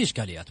اطلاقا، في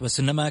اشكاليات، بس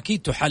انما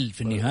اكيد تحل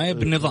في النهايه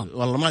بالنظام.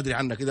 والله ما ادري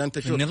عنك اذا انت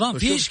شو النظام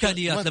في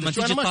اشكاليات لما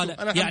تيجي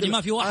طالع، يعني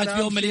ما في واحد في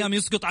يوم من الايام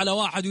يسقط على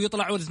واحد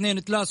ويطلعوا الاثنين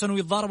يتلاسنوا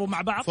ويتضاربوا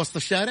مع بعض في وسط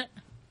الشارع.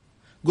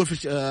 قول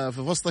في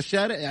وسط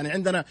الشارع، يعني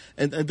عندنا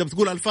انت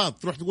بتقول الفاظ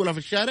تروح تقولها في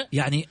الشارع،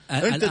 يعني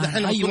انت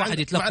اي واحد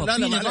يتلفظ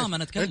في نظام.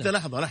 انا اتكلم انت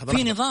لحظه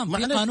في نظام،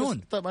 في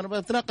قانون. طيب انا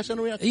بتناقش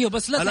انا وياك. ايوه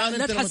بس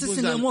لا تحسسني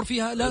الامور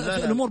فيها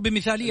الامور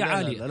بمثاليه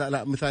عاليه.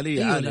 لا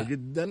مثاليه عاليه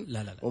جدا.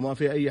 لا. وما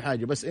في اي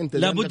حاجه، بس انت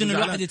لابد ان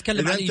الواحد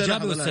يتكلم عن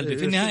الايجابي والسلبي.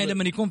 في النهايه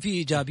لما يكون في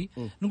ايجابي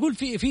نقول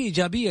في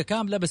ايجابيه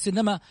كامله، بس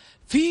انما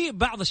في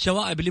بعض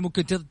الشوائب اللي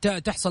ممكن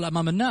تحصل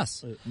امام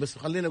الناس. بس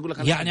خليني اقول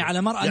لك يعني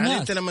على مرأى الناس.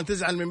 يعني انت لما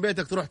تزعل من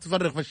بيتك تروح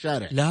تفرغ في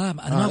الشارع. لا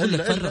انا ما اقول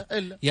لك فرق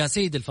يا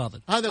سيد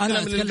الفاضل. هذا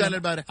الكلام اللي قال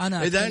البارح.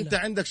 اذا انت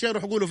عندك شيء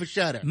روح قوله في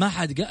الشارع. ما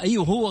حد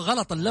ايوه هو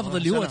غلط اللفظ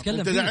اللي هو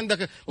اتكلم فيه. اذا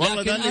عندك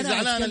والله ده اللي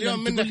زعلان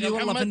اليوم منك يا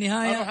محمد، في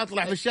النهايه اروح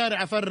اطلع في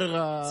الشارع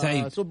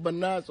افرغ سب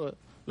الناس.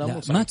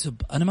 لا ما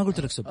تسب، انا ما قلت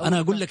لك سب. انا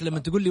اقول لك لما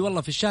تقول لي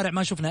والله في الشارع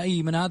ما شفنا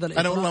اي من هذا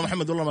انا والله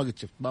محمد والله ما قد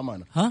شفت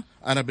بامانه.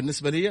 انا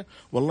بالنسبه لي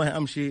والله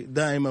امشي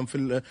دائما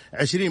في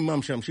 20 ما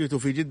مشيته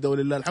في جده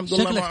ولله الحمد.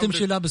 شكلك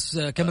تمشي لابس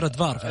كاميرا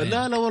فار.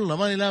 لا والله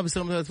ماني لابس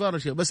كاميرا فار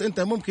شيء. بس انت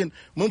ممكن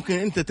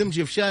انت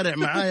تمشي في شارع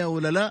معايا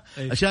ولا لا.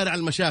 شارع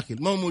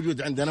المشاكل ما هو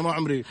موجود عندي، انا ما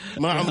عمري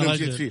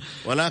مشيت فيه.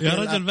 ولكن يا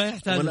رجل ما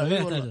يحتاج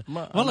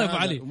والله يا ابو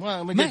علي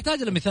ما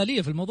يحتاج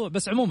لمثاليه في الموضوع.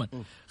 بس عموما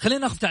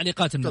خلينا ناخذ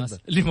تعليقات الناس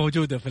اللي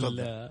موجوده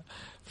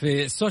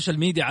في السوشيال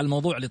ميديا على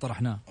الموضوع اللي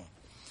طرحناه.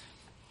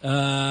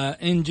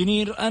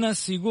 انجينير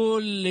أنس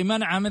يقول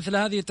لمنع مثل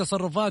هذه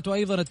التصرفات،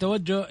 وأيضا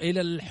التوجه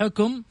إلى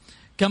الحكم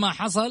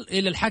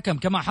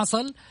كما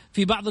حصل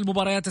في بعض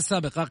المباريات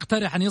السابقة.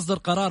 اقترح أن يصدر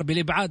قرار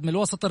بالإبعاد من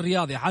الوسط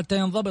الرياضي حتى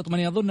ينضبط من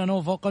يظن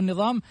أنه فوق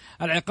النظام.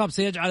 العقاب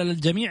سيجعل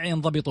الجميع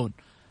ينضبطون.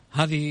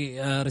 هذه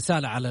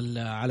رسالة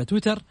على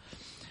تويتر.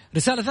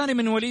 رسالة ثانية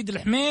من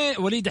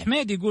وليد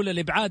حميد يقول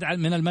الإبعاد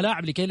من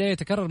الملاعب لكي لا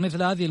يتكرر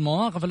مثل هذه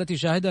المواقف التي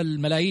شاهدها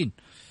الملايين.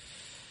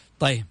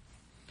 طيب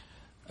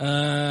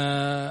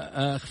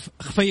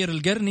خفير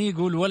القرني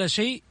يقول ولا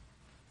شيء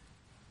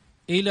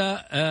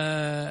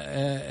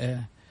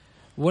إلى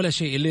ولا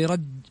شيء اللي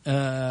رد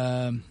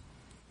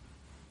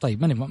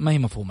طيب ما هي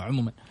مفهومة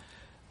عموما.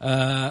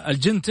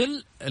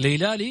 الجنتل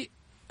الهلالي،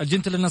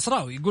 الجنتل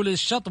النصراوي يقول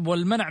الشطب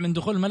والمنع من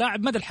دخول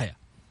الملاعب مدى الحياة.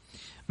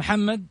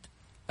 محمد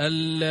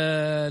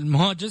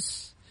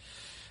المهاجس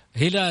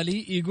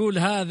هلالي يقول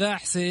هذا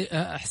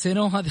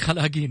حسينو هذه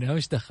خلاقينه،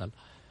 وش دخل؟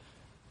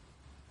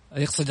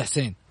 يقصد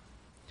حسين.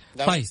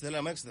 لا طيب.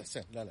 لا ما يقصد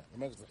حسين، لا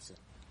ما يقصد حسين.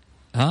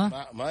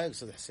 ها ما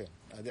يقصد حسين،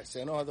 هذه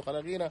حسينو هذه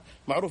خلاقينا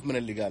معروف من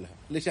اللي قالها.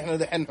 ليش احنا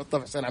دحين نحطها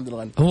في حسين عبد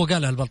الغني؟ هو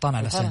قالها البلطان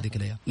على حسين ذيك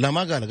الايام. لا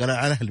ما قال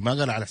على اهلي، ما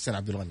قال على حسين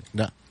عبد الغني.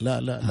 لا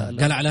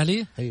قال على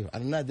اهلي. ايوه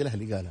على النادي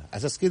الاهلي قالها.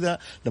 اساس كذا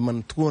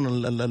لما تكون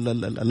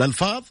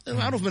الالفاظ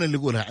معروف من اللي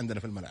يقولها عندنا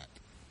في الملعب.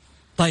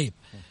 طيب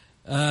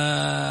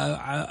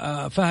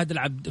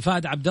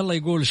فهد عبد الله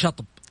يقول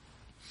شطب.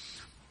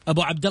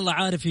 أبو عبد الله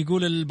عارف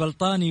يقول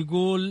البلطاني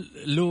يقول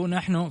له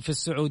نحن في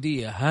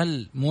السعودية،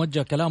 هل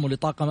موجه كلامه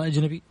لطاقم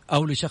أجنبي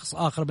أو لشخص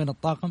آخر من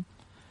الطاقم؟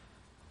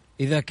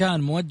 إذا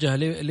كان موجه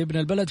لابن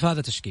البلد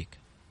فهذا تشكيك،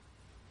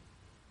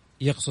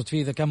 يقصد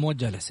فيه إذا كان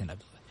موجه لحسين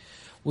عبد الله.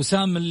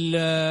 وسام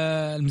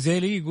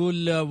المزيلي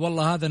يقول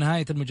والله هذا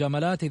نهاية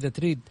المجاملات إذا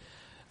تريد.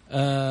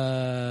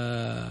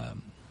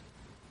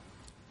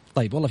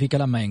 طيب والله في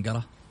كلام ما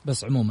ينقرأ،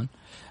 بس عموما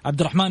عبد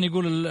الرحمن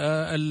يقول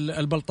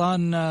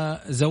البلطان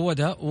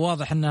زودها،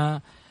 وواضح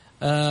أنها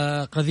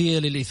قضية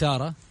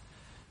للإثارة.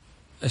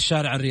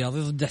 الشارع الرياضي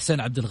ضد حسين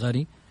عبد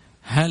الغني.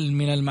 هل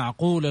من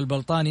المعقول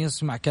البلطان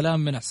يسمع كلام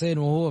من حسين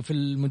وهو في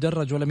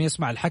المدرج ولم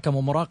يسمع الحكم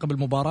ومراقب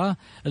المباراة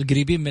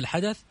القريبين من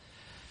الحدث؟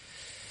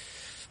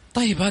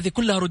 طيب هذه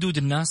كلها ردود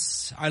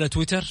الناس على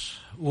تويتر،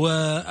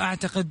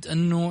 وأعتقد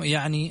أنه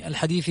يعني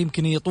الحديث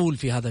يمكن يطول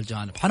في هذا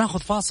الجانب. حناخذ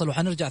فاصل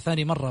وحنرجع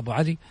ثاني مرة أبو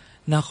علي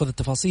ناخذ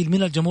التفاصيل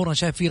من الجمهور. أنا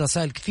شايف فيه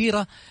رسائل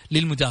كثيرة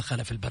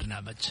للمداخلة في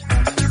البرنامج.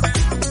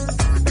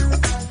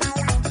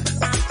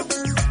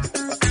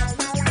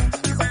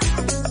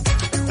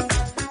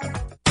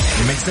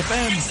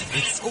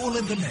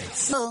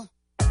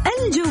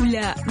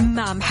 الجولة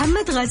مع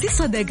محمد غازي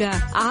صدقة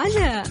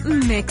على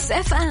ميكس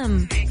اف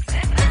ام.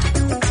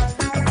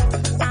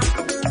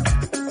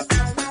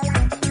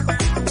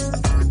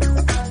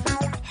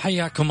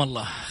 حياكم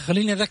الله.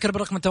 خليني أذكر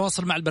برقم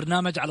التواصل مع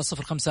البرنامج على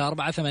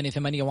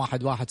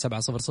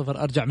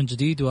 0548811700. أرجع من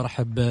جديد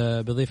وأرحب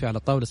بضيفي على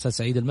الطاولة الأستاذ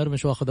سعيد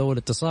المرمش، وأخذ أول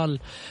اتصال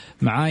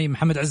معاي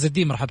محمد عز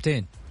الدين.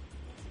 مرحبتين.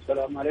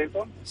 السلام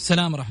عليكم.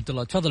 السلام ورحمة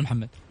الله. تفضل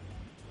محمد.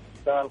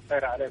 مساء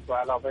الخير عليك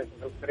وعلى ضيفك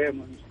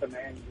الكريم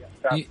والمستمعين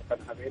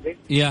حبيبي.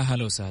 يا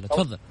هلا وسهلا.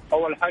 تفضل.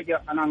 أول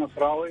حاجة أنا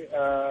نصراوي،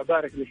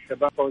 بارك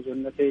للشباب فوز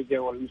النتيجة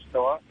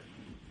والمستوى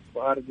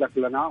وأرد لك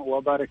لنا،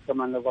 وبارك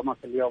كمان لضمك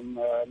اليوم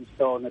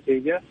مستوى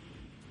ونتيجة،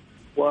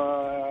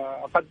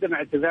 وأقدم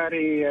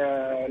اعتذاري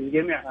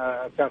لجميع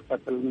كافة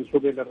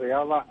المنسوبين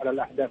للرياضة على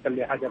الأحداث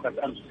اللي حدثت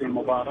أمس في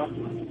المباراة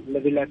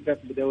الذي لا شك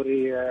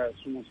بدوري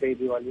سمو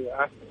سيدي ولي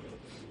العهد،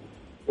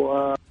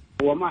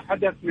 وما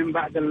حدث من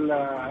بعد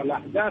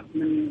الأحداث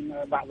من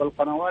بعض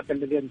القنوات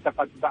التي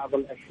انتقدت بعض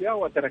الأشياء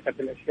وتركت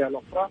الأشياء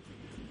الأخرى.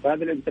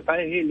 فهذه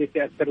الانتقادية هي اللي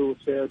تأثر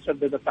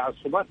وتسبب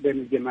تعصبات بين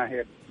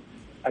الجماهير.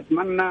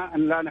 أتمنى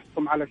أن لا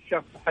نحكم على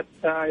الشخص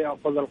حتى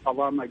يأخذ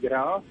القضاء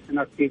مجراه.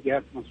 هناك في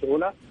جهات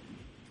مسؤولة،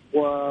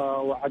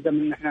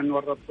 وعدم أن احنا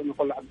نورط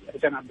نقول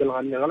حسين عبد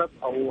الغني غلط،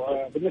 أو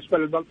بالنسبة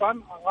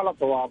للبلطان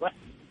غلط واضح،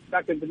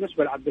 لكن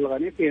بالنسبة لعبد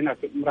الغني في هناك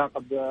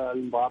مراقب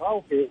المباراة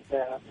وفي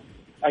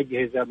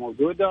أجهزة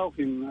موجودة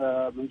وفي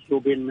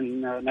منسوبين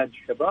من نادي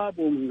الشباب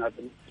ومن نادي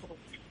النصر.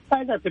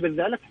 فإذا تبي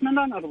ذلك احنا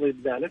لا نرضي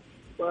بذلك،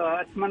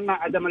 وأتمنى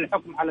عدم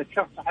الحكم على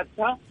الشخص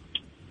حتى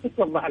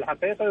تتوضح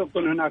الحقيقة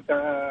ويكون هناك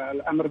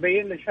الأمر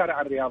بين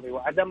للشارع الرياضي،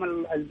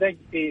 وعدم الزج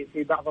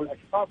في بعض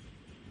الأشخاص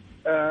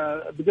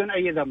بدون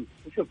أي ذنب.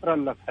 شكرا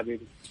لك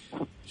حبيبي.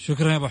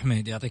 شكرا يا أبو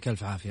حميد، يعطيك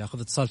ألف عافية.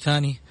 أخذ اتصال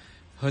ثاني.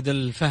 هدى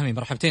الفهمي.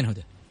 مرحبتين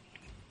هدى.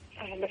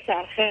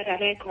 مساء الخير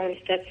عليكم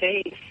أستاذ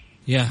سعيد.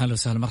 يا هلا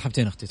وسهلا.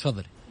 مرحبتين أختي،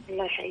 تفضلي.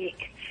 الله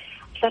يحييك.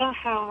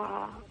 بصراحة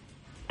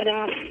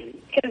أنا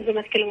كنت زي ما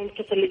أتكلم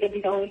المتصل اللي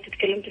قبل أو أنت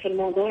تكلمت في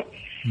الموضوع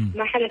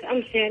ما حدث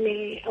أمس.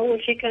 يعني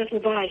أول شيء كانت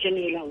مباراة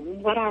جميلة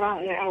ومباراة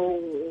رائعة،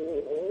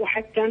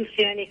 وحتى أمس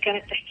يعني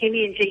كانت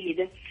تحكيميا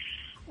جيدة،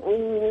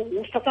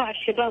 واستطاع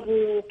الشباب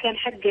وكان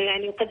حقه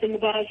يعني يقدم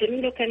مباراة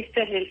جميلة وكان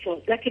يستاهل الفوز.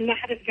 لكن ما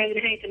حدث بعد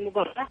نهاية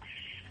المباراة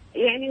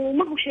يعني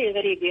وما هو شيء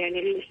غريب، يعني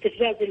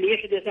الاستفزاز اللي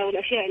يحدث أو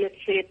الأشياء اللي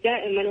تصير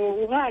دائما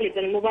وغالبا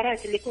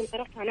المباريات اللي يكون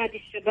طرفها نادي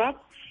الشباب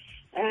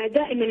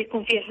دائما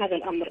يكون فيها هذا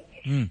الأمر،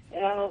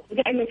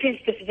 ودائما فيه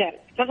استفزاز،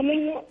 رغم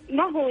إنه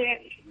ما هو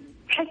يعني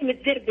حسم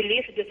الدرب اللي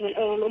يحدث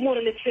والأمور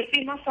اللي تصير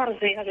فيه ما صار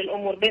زي هذه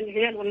الأمور بين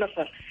الهلال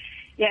والنصر.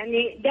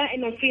 يعني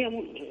دائما فيها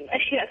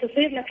أشياء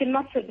تصير لكن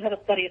ما تصير بهذه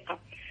الطريقة.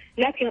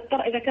 لكن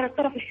إذا كانت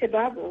طرف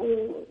الشباب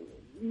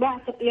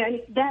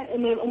يعني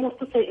دائما الأمور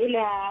تصل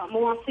إلى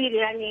مواصيل.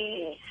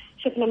 يعني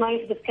شفنا ما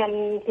يحدث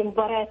كان في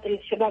مباراة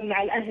الشباب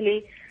مع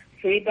الأهلي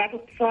في بعض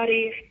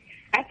التصاريح.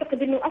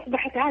 أعتقد إنه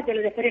أصبحت عادة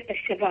لدى فريق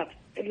الشباب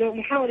إنه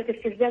محاولة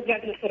استفزاز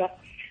بعض الفرق.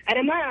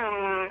 أنا ما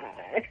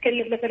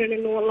أتكلم مثلا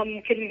إنه والله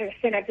ممكن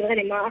حسين عبد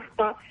الغني ما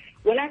أخطأ،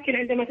 ولكن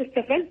عندما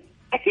تستفز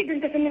أكيد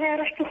أنت في النهاية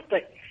راح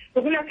تخطئ،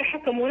 وهناك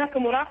حكم وهناك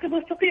مراقب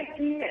يستطيع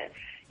أن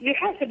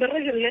يحاسب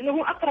الرجل لأنه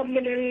هو أقرب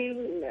من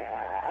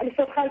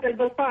الأستاذ خالد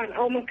البلطان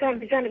أو من كان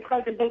بجانب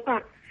خالد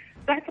البلطان.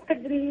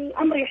 أعتقد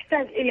الأمر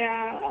يحتاج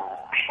إلى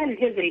حل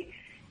جذري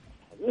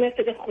من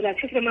التدخلات.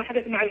 شفنا ما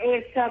حدث مع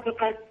العويس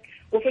سابقا،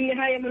 وفي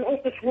النهاية من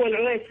أوقف هو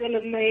العويس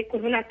لما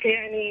يكون هناك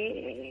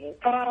يعني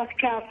قرارات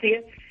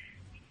كافية.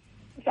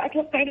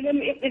 فأتوقع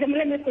إذا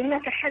لم يكن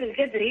هناك حل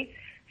جذري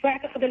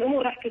فأعتقد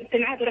الأمور راح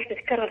تنعاد وراح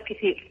تتكرر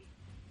كثير.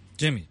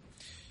 جميل،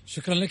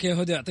 شكرا لك يا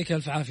هدى، يعطيك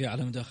ألف عافية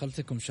على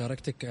مداخلتك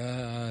ومشاركتك.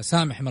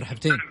 سامح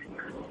مرحبتين.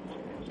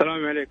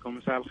 السلام عليكم،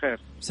 مساء الخير.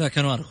 مساك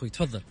أنوار أخوي،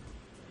 تفضل.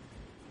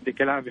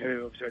 يعطيك العافية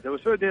حبيبي أبو سعود. أبو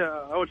سعود،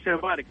 أول شيء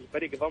بارك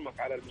الفريق ضمك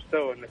على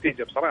المستوى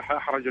والنتيجة، بصراحة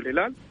أحرجوا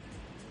الهلال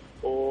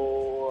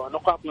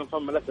ونقاط من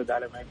فم الأسد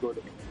على ما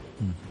يقولوا.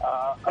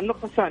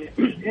 النقطة الثانية،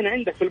 هنا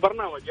عندك في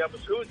البرنامج يا أبو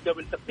سعود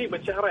قبل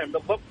تقريبا شهرين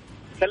بالضبط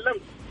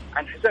تكلمت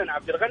عن حسين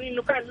عبد الغني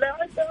إنه كان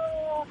لاعب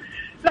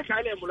لك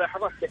عليه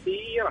ملاحظات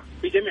كثيرة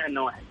في جميع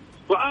النواحي،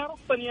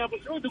 وعرفتني يا أبو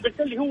سعود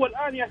وقلت لي هو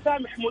الآن يا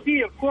سامح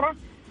مدير كرة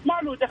ما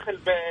له دخل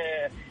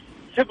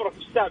بخبرة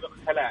السابق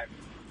كلاعب.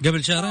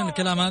 قبل شهرين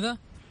الكلام هذا؟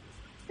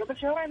 قبل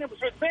شهرين يا أبو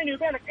سعود، بيني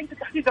وبينك أنت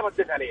تحديدا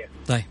رديت عليه.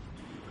 طيب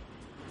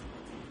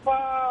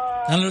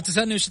أنا لو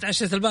تسألني وش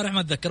تعشيت البارح ما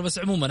أتذكر، بس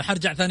عموما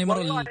حرجع ثاني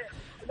مرة لا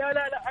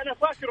أنا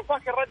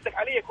فاكر ردك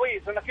علي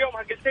كويس. أنا في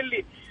يومها قلت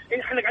لي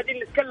إحنا قاعدين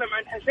نتكلم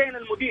عن حسين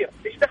المدير،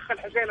 إيش دخل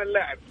حسين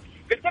اللاعب؟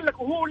 قلت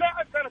لك وهو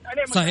لاعب كانت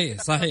عليه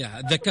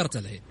صحيح تذكرت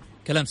الحين،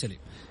 كلام سليم.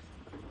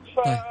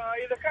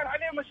 فإذا كان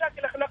عليه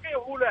مشاكل أخلاقية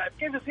وهو لاعب،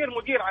 كيف يصير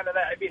مدير على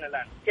لاعبين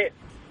الآن؟ كيف؟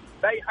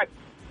 بأي حق؟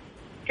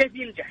 كيف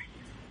ينجح؟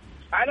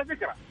 على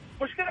فكرة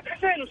مشكلة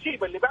حسين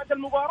وشيبة اللي بعد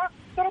المباراة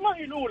ترى ما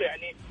هي الأولى،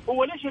 يعني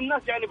هو ليش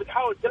الناس يعني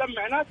بتحاول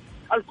تلمع ناس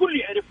الكل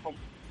يعرفهم؟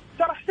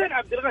 ترى حسين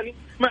عبد الغني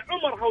مع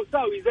عمر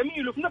هوساوي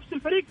زميله في نفس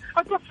الفريق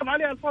أتوصل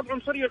عليه ألفاظ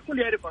عنصرية الكل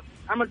يعرفها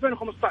عام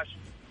 2015.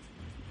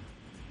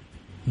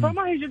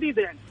 فما هي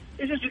جديدة يعني،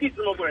 إيش الجديد في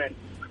الموضوع يعني؟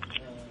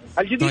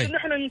 الجديد إن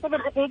إحنا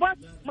ننتظر عقوبات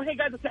ما هي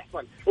قاعدة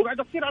تحصل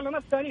وقاعدة تصير على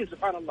ناس ثانيين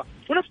سبحان الله،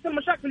 ونفس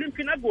المشاكل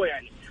يمكن أقوى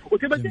يعني.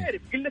 وتبى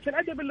تعرف قلة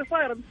الأدب اللي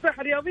صايرة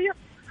بالساحة الرياضية،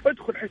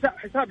 ادخل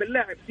حساب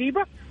اللاعب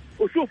سيبة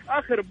وشوف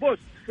آخر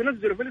بوست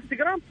نزله في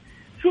الانستغرام،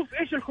 شوف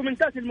إيش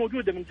الكومنتات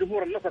الموجودة من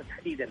جمهور النصر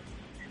تحديدا،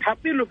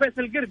 حاطين له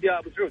فيصل قرد يا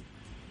أبو سعود.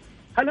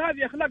 هل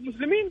هذه أخلاق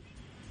مسلمين؟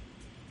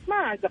 ما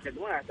أعتقد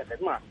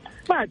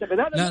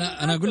هذا.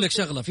 لا أنا أقول لك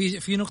شغلة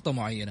في نقطة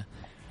معينة،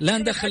 لا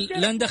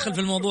ندخل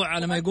في الموضوع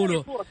على ما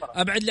يقولوا،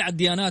 أبعد لي عن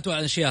الديانات وعن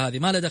الأشياء هذه،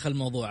 ما له دخل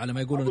الموضوع على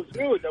ما يقولوا.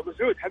 أبو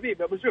سعود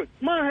حبيبي أبو سعود،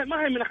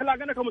 ما هي من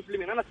أخلاقنا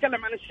كمسلمين، أنا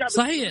أتكلم عن الشعب.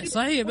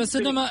 صحيح بس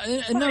إنما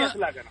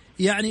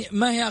يعني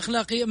ما هي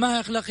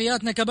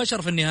أخلاقياتنا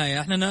كبشر في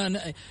النهاية.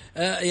 إحنا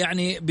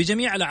يعني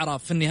بجميع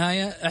الأعراف في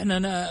النهاية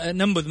إحنا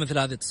ننبذ مثل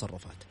هذه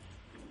التصرفات.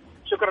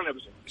 شكرا يا أبو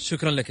سعود.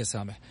 شكرا لك يا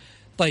سامح.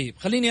 طيب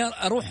خليني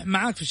أروح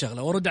معاك في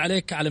شغلة وأرد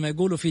عليك على ما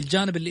يقولوا في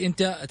الجانب اللي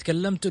أنت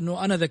تكلمت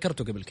إنه أنا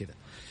ذكرته قبل كذا.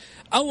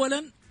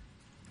 أولا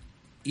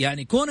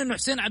يعني كون إنه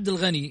حسين عبد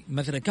الغني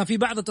مثلا كان في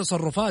بعض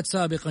التصرفات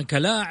سابقا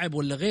كلاعب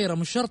ولا غيره،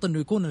 مش شرط إنه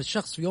يكون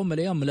الشخص في يوم من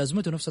الأيام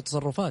ملازمته نفس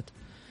التصرفات.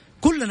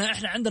 كلنا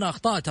إحنا عندنا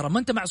أخطاء، ترى ما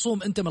أنت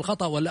معصوم أنت من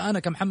الخطأ ولا أنا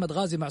كمحمد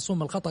غازي معصوم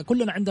من الخطأ،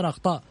 كلنا عندنا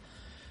أخطاء.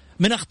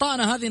 من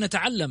أخطائنا هذه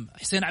نتعلم.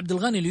 حسين عبد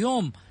الغني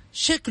اليوم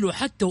شكله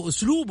حتى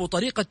وأسلوبه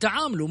وطريقة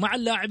تعامله مع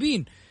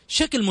اللاعبين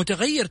شكل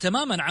متغير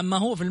تماما عما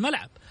هو في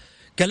الملعب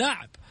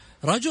كلاعب.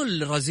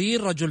 رجل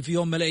رزيل، رجل في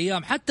يوم من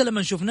الأيام حتى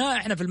لما شفناه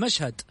إحنا في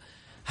المشهد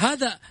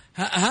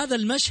هذا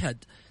المشهد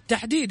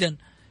تحديدا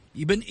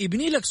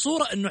يبني لك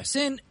صورة إنه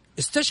حسين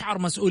استشعر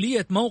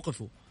مسؤولية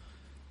موقفه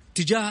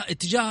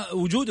تجاه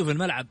وجوده في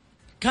الملعب.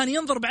 كان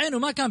ينظر بعينه،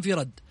 ما كان في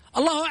رد.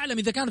 الله أعلم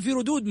إذا كان في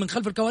ردود من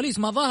خلف الكواليس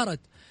ما ظهرت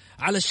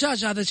على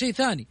الشاشة، هذا شيء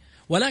ثاني،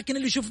 ولكن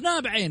اللي شفناه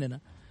بعيننا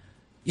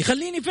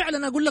يخليني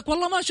فعلا أقول لك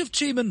والله ما شفت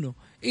شيء منه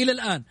إلى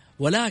الآن.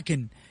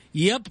 ولكن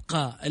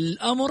يبقى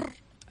الأمر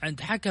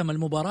عند حكم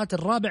المباراة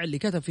الرابع اللي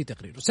كتب فيه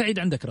تقريره. سعيد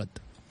عندك رد؟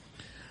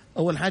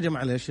 أول حاجة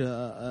معلش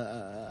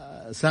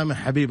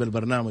سامح حبيب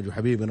البرنامج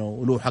وحبيبنا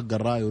وله حق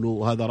الرأي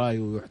وهذا رأيه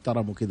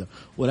ويحترم وكذا،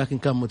 ولكن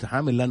كان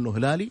متحامل لأنه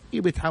هلالي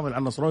يبي يتحامل على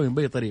النصراويين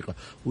بأي طريقة،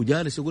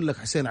 وجالس يقول لك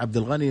حسين عبد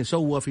الغني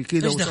سوى في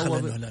كذا وسوى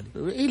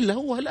إلا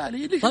هو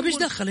هلالي. طيب إيش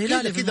دخل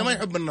هلالي كذا ما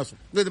يحب النصر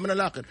كذا من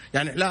الآخر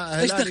يعني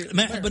لا هلالي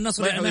ما يحب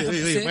النصر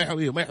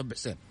يعني ما يحب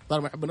حسين.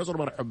 طالما ما يحب النصر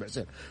ما يحب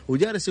حسين،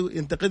 وجالس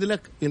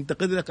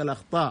ينتقد لك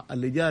الأخطاء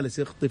اللي جالس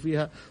يخطي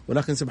فيها.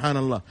 ولكن سبحان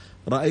الله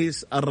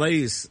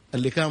الرئيس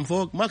اللي كان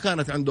فوق ما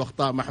كانت عنده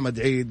أخطاء، محمد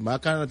عيد ما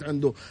كانت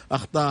عنده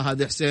أخطاء،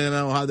 هذه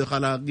حسينة وهذه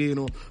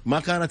خلاقينه ما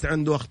كانت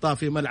عنده أخطاء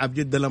في ملعب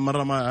جدة لما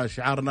رمى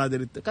شعار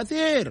نادي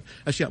كثير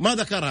أشياء ما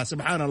ذكرها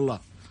سبحان الله،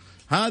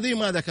 هذه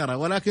ما ذكرها.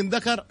 ولكن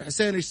ذكر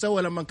حسين إيش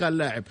سوى لما كان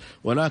لاعب.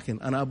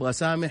 ولكن أنا أبغى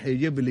سامح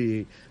يجيب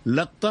لي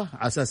لقطة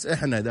على أساس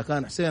إحنا إذا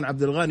كان حسين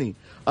عبد الغني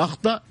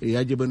أخطأ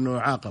يجب أنه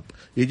يعاقب.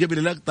 يجيب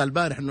لي لقطة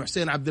البارح أنه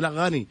حسين عبد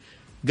الغني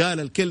قال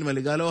الكلمة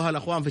اللي قالوها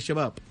الأخوان في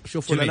الشباب،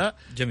 شوفوا لنا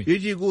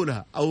يجي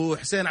يقولها، أو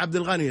حسين عبد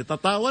الغني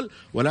تطاول،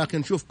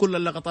 ولكن شوف كل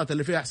اللقطات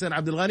اللي فيها حسين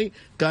عبد الغني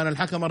كان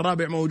الحكم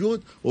الرابع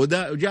موجود،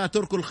 وجاء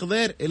تركي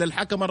الخضير إلى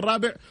الحكم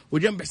الرابع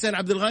وجنب حسين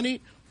عبد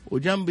الغني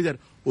وجنب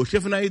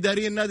وشفنا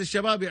إداريين نادي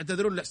الشباب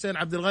يعتذرون لحسين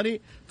عبد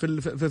الغني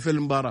في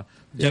المباراة.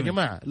 يا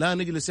جماعة لا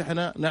نجلس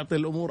إحنا نعطي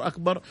الأمور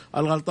أكبر،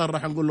 الغلطان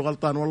راح نقول له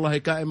غلطان، والله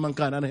كائن من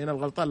كان، أنا هنا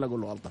الغلطان لا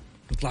أقول له غلطان.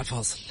 نطلع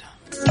فاصل.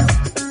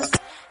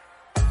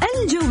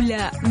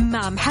 الجولة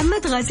مع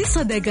محمد غازي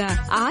صدقة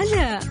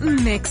على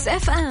ميكس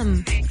اف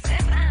ام.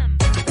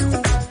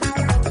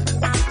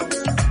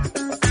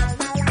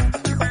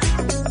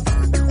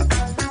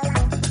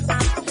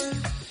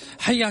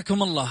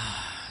 حياكم الله.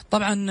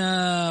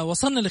 طبعا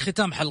وصلنا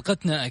لختام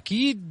حلقتنا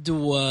أكيد،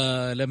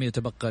 ولم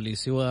يتبقى لي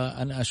سوى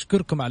أن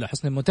أشكركم على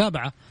حسن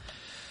المتابعة،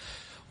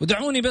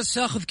 ودعوني بس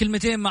أخذ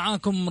كلمتين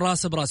معاكم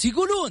راس براس.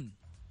 يقولون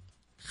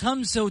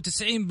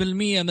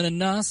 95% من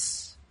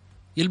الناس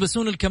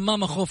يلبسون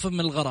الكمامة خوفا من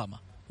الغرامة،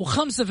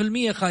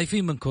 و5%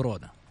 خايفين من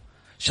كورونا.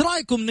 ايش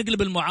رايكم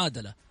نقلب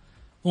المعادلة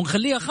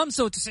ونخليها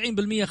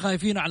 95%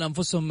 خايفين على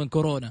أنفسهم من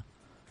كورونا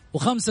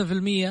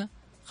و5%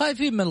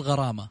 خايفين من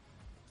الغرامة؟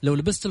 لو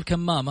لبست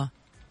الكمامة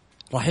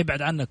راح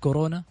يبعد عنك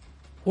كورونا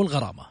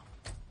والغرامة.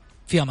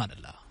 في أمان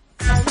الله.